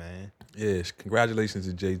JT, man. Yeah, congratulations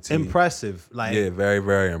to JT. Impressive. Like, yeah, very,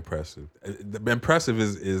 very impressive. Impressive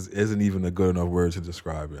isn't even a good enough word to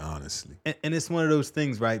describe it, honestly. And it's one of those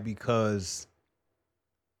things, right? Because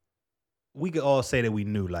we could all say that we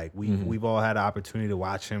knew. Like, we've all had the opportunity to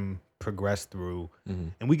watch him progress through. Mm-hmm.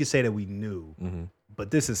 And we could say that we knew. Mm-hmm. But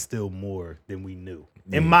this is still more than we knew,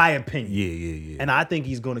 in my opinion. Yeah. And I think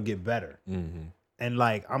he's going to get better. Mm-hmm. And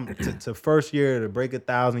like, I'm to first year to break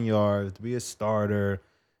 1,000 yards, to be a starter,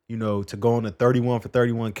 you know, to go on a 31 for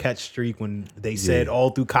 31 catch streak when they said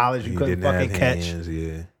all through college you couldn't fucking catch.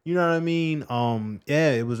 Yeah. You know what I mean?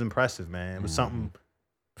 Yeah, it was impressive, man. It was something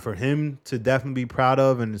for him to definitely be proud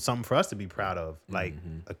of, and something for us to be proud of. Like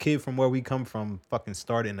a kid from where we come from, fucking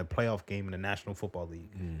started in a playoff game in the National Football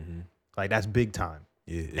League. Mm-hmm. Like, that's big time.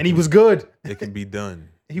 Yeah, and he was good. It can be done.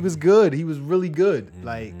 He was good. He was really good. Mm-hmm.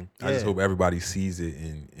 Like, I just hope everybody sees it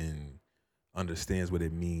and understands what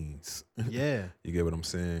it means. Yeah. You get what I'm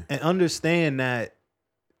saying? And understand that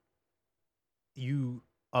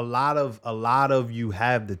a lot of you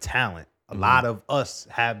have the talent. A lot of us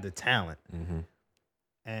have the talent. Mm-hmm.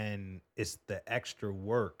 And it's the extra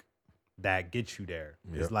work that gets you there.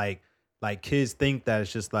 Yep. It's like kids think that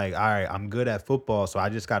it's just like, all right, I'm good at football, so I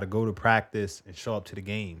just got to go to practice and show up to the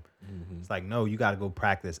game. Mm-hmm. It's like, no, you got to go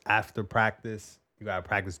practice after practice. You got to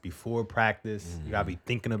practice before practice. Mm-hmm. You got to be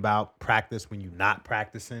thinking about practice when you're not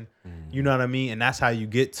practicing. Mm-hmm. You know what I mean? And that's how you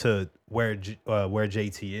get to where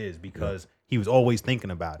JT is, because he was always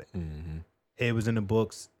thinking about it. Mm-hmm. Head was in the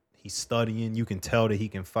books. He's studying. You can tell that he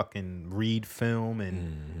can fucking read film, and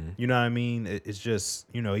Mm-hmm. you know what I mean. It's just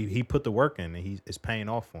he put the work in, and it's paying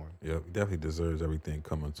off for him. Yeah, he definitely deserves everything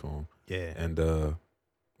coming to him. Yeah, And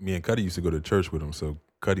me and Cuddy used to go to church with him, so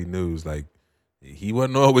Cuddy knows like he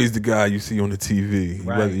wasn't always the guy you see on the TV.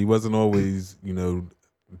 Right. He wasn't always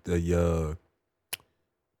the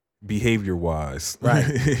behavior wise. Right.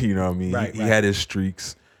 You know what I mean? Right, He right. had his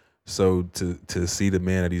streaks. So to see the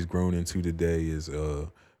man that he's grown into today is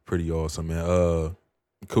pretty awesome, man.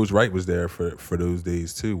 Coach Wright was there for those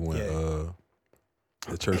days too when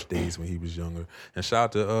the church days when he was younger. And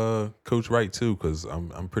shout out to Coach Wright too, because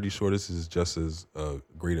I'm pretty sure this is just as a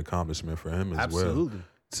great accomplishment for him as Absolutely. well.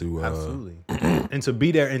 To Absolutely. And to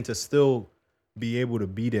be there and to still be able to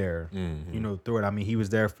be there, mhm. through it. I mean, he was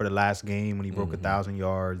there for the last game when he broke 1,000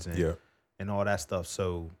 yards and Yeah. and all that stuff.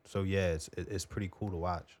 So yeah, it's pretty cool to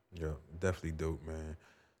watch. Yeah, definitely dope, man.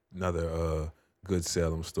 Another good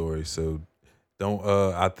Salem story. So don't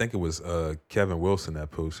I think it was Kevin Wilson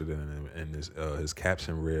that posted it, and his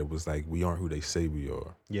caption read was like, "We aren't who they say we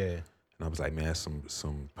are." Yeah, And I was like, man, that's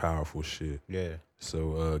some powerful shit. yeah,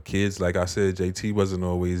 So kids, like I said, JT wasn't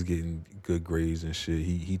always getting good grades and shit.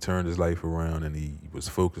 He turned his life around and he was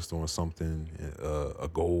focused on something, a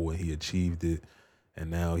goal, and he achieved it. And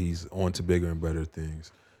now he's on to bigger and better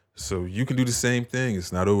things. So you can do the same thing.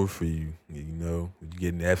 It's not over for you. You know, you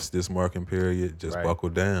getting F's this marking period, just Right. buckle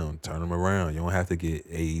down, turn them around. You don't have to get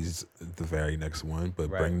A's the very next one, but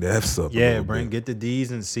Right. bring the F's up. yeah. a little bit. Get the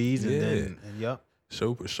D's and C's, and Yeah. then yep.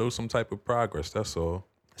 Show some type of progress. That's all.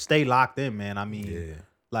 Stay locked in, man. I mean,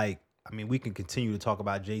 Yeah. we can continue to talk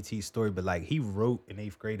about JT's story, but like he wrote in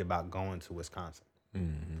 8th grade about going to Wisconsin.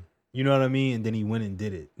 Mm-hmm. You know what I mean? And then he went and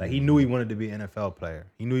did it. Like he knew he wanted to be an NFL player.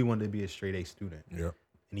 He knew he wanted to be a straight A student. Yep.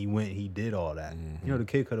 And he went. He did all that. Mhm. You know, the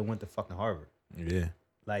kid could have went to fucking Harvard. Yeah.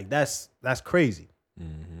 Like that's crazy.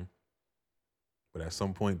 Mm-hmm. But at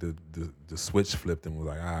some point, the switch flipped and was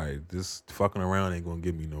like, all right, this fucking around ain't gonna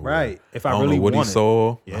get me nowhere. Right. If I don't really know what want he it.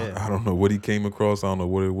 saw. Yeah. I don't know what he came across. I don't know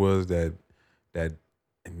what it was that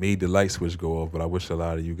made the light switch go off. But I wish a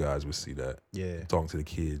lot of you guys would see that. Yeah. I'm talking to the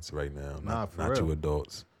kids right now, Nah, for not real. you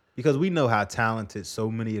adults. Because we know how talented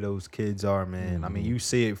so many of those kids are, man. I mean, Mhm. you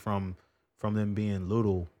see it from them being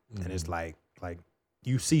little, and it's Mhm. like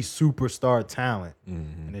you see superstar talent,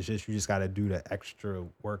 Mm-hmm. and it's just you just got to do the extra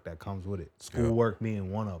work that comes with it. Schoolwork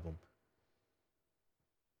being one of them.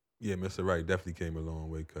 Yeah, Mr. Wright definitely came a long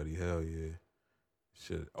way, Cuddy. Hell yeah.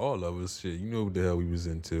 Shit, all of us, shit, you know what the hell we was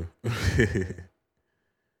into.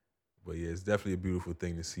 But yeah, it's definitely a beautiful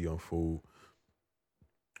thing to see unfold.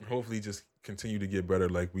 Hopefully just continue to get better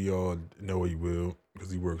like we all know he will, because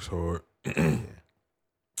he works hard. Yeah.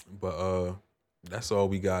 But that's all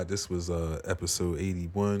we got. This was episode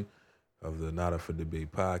 81 of the Not Up for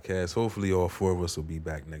Debate podcast. Hopefully all four of us will be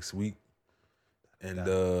back next week. And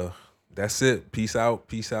that's it. Peace out.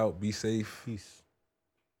 Peace out. Be safe. Peace.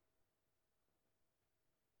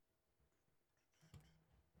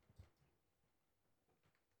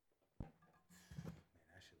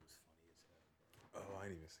 Oh, I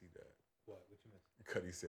didn't even see that. What you mean? Cuddy said.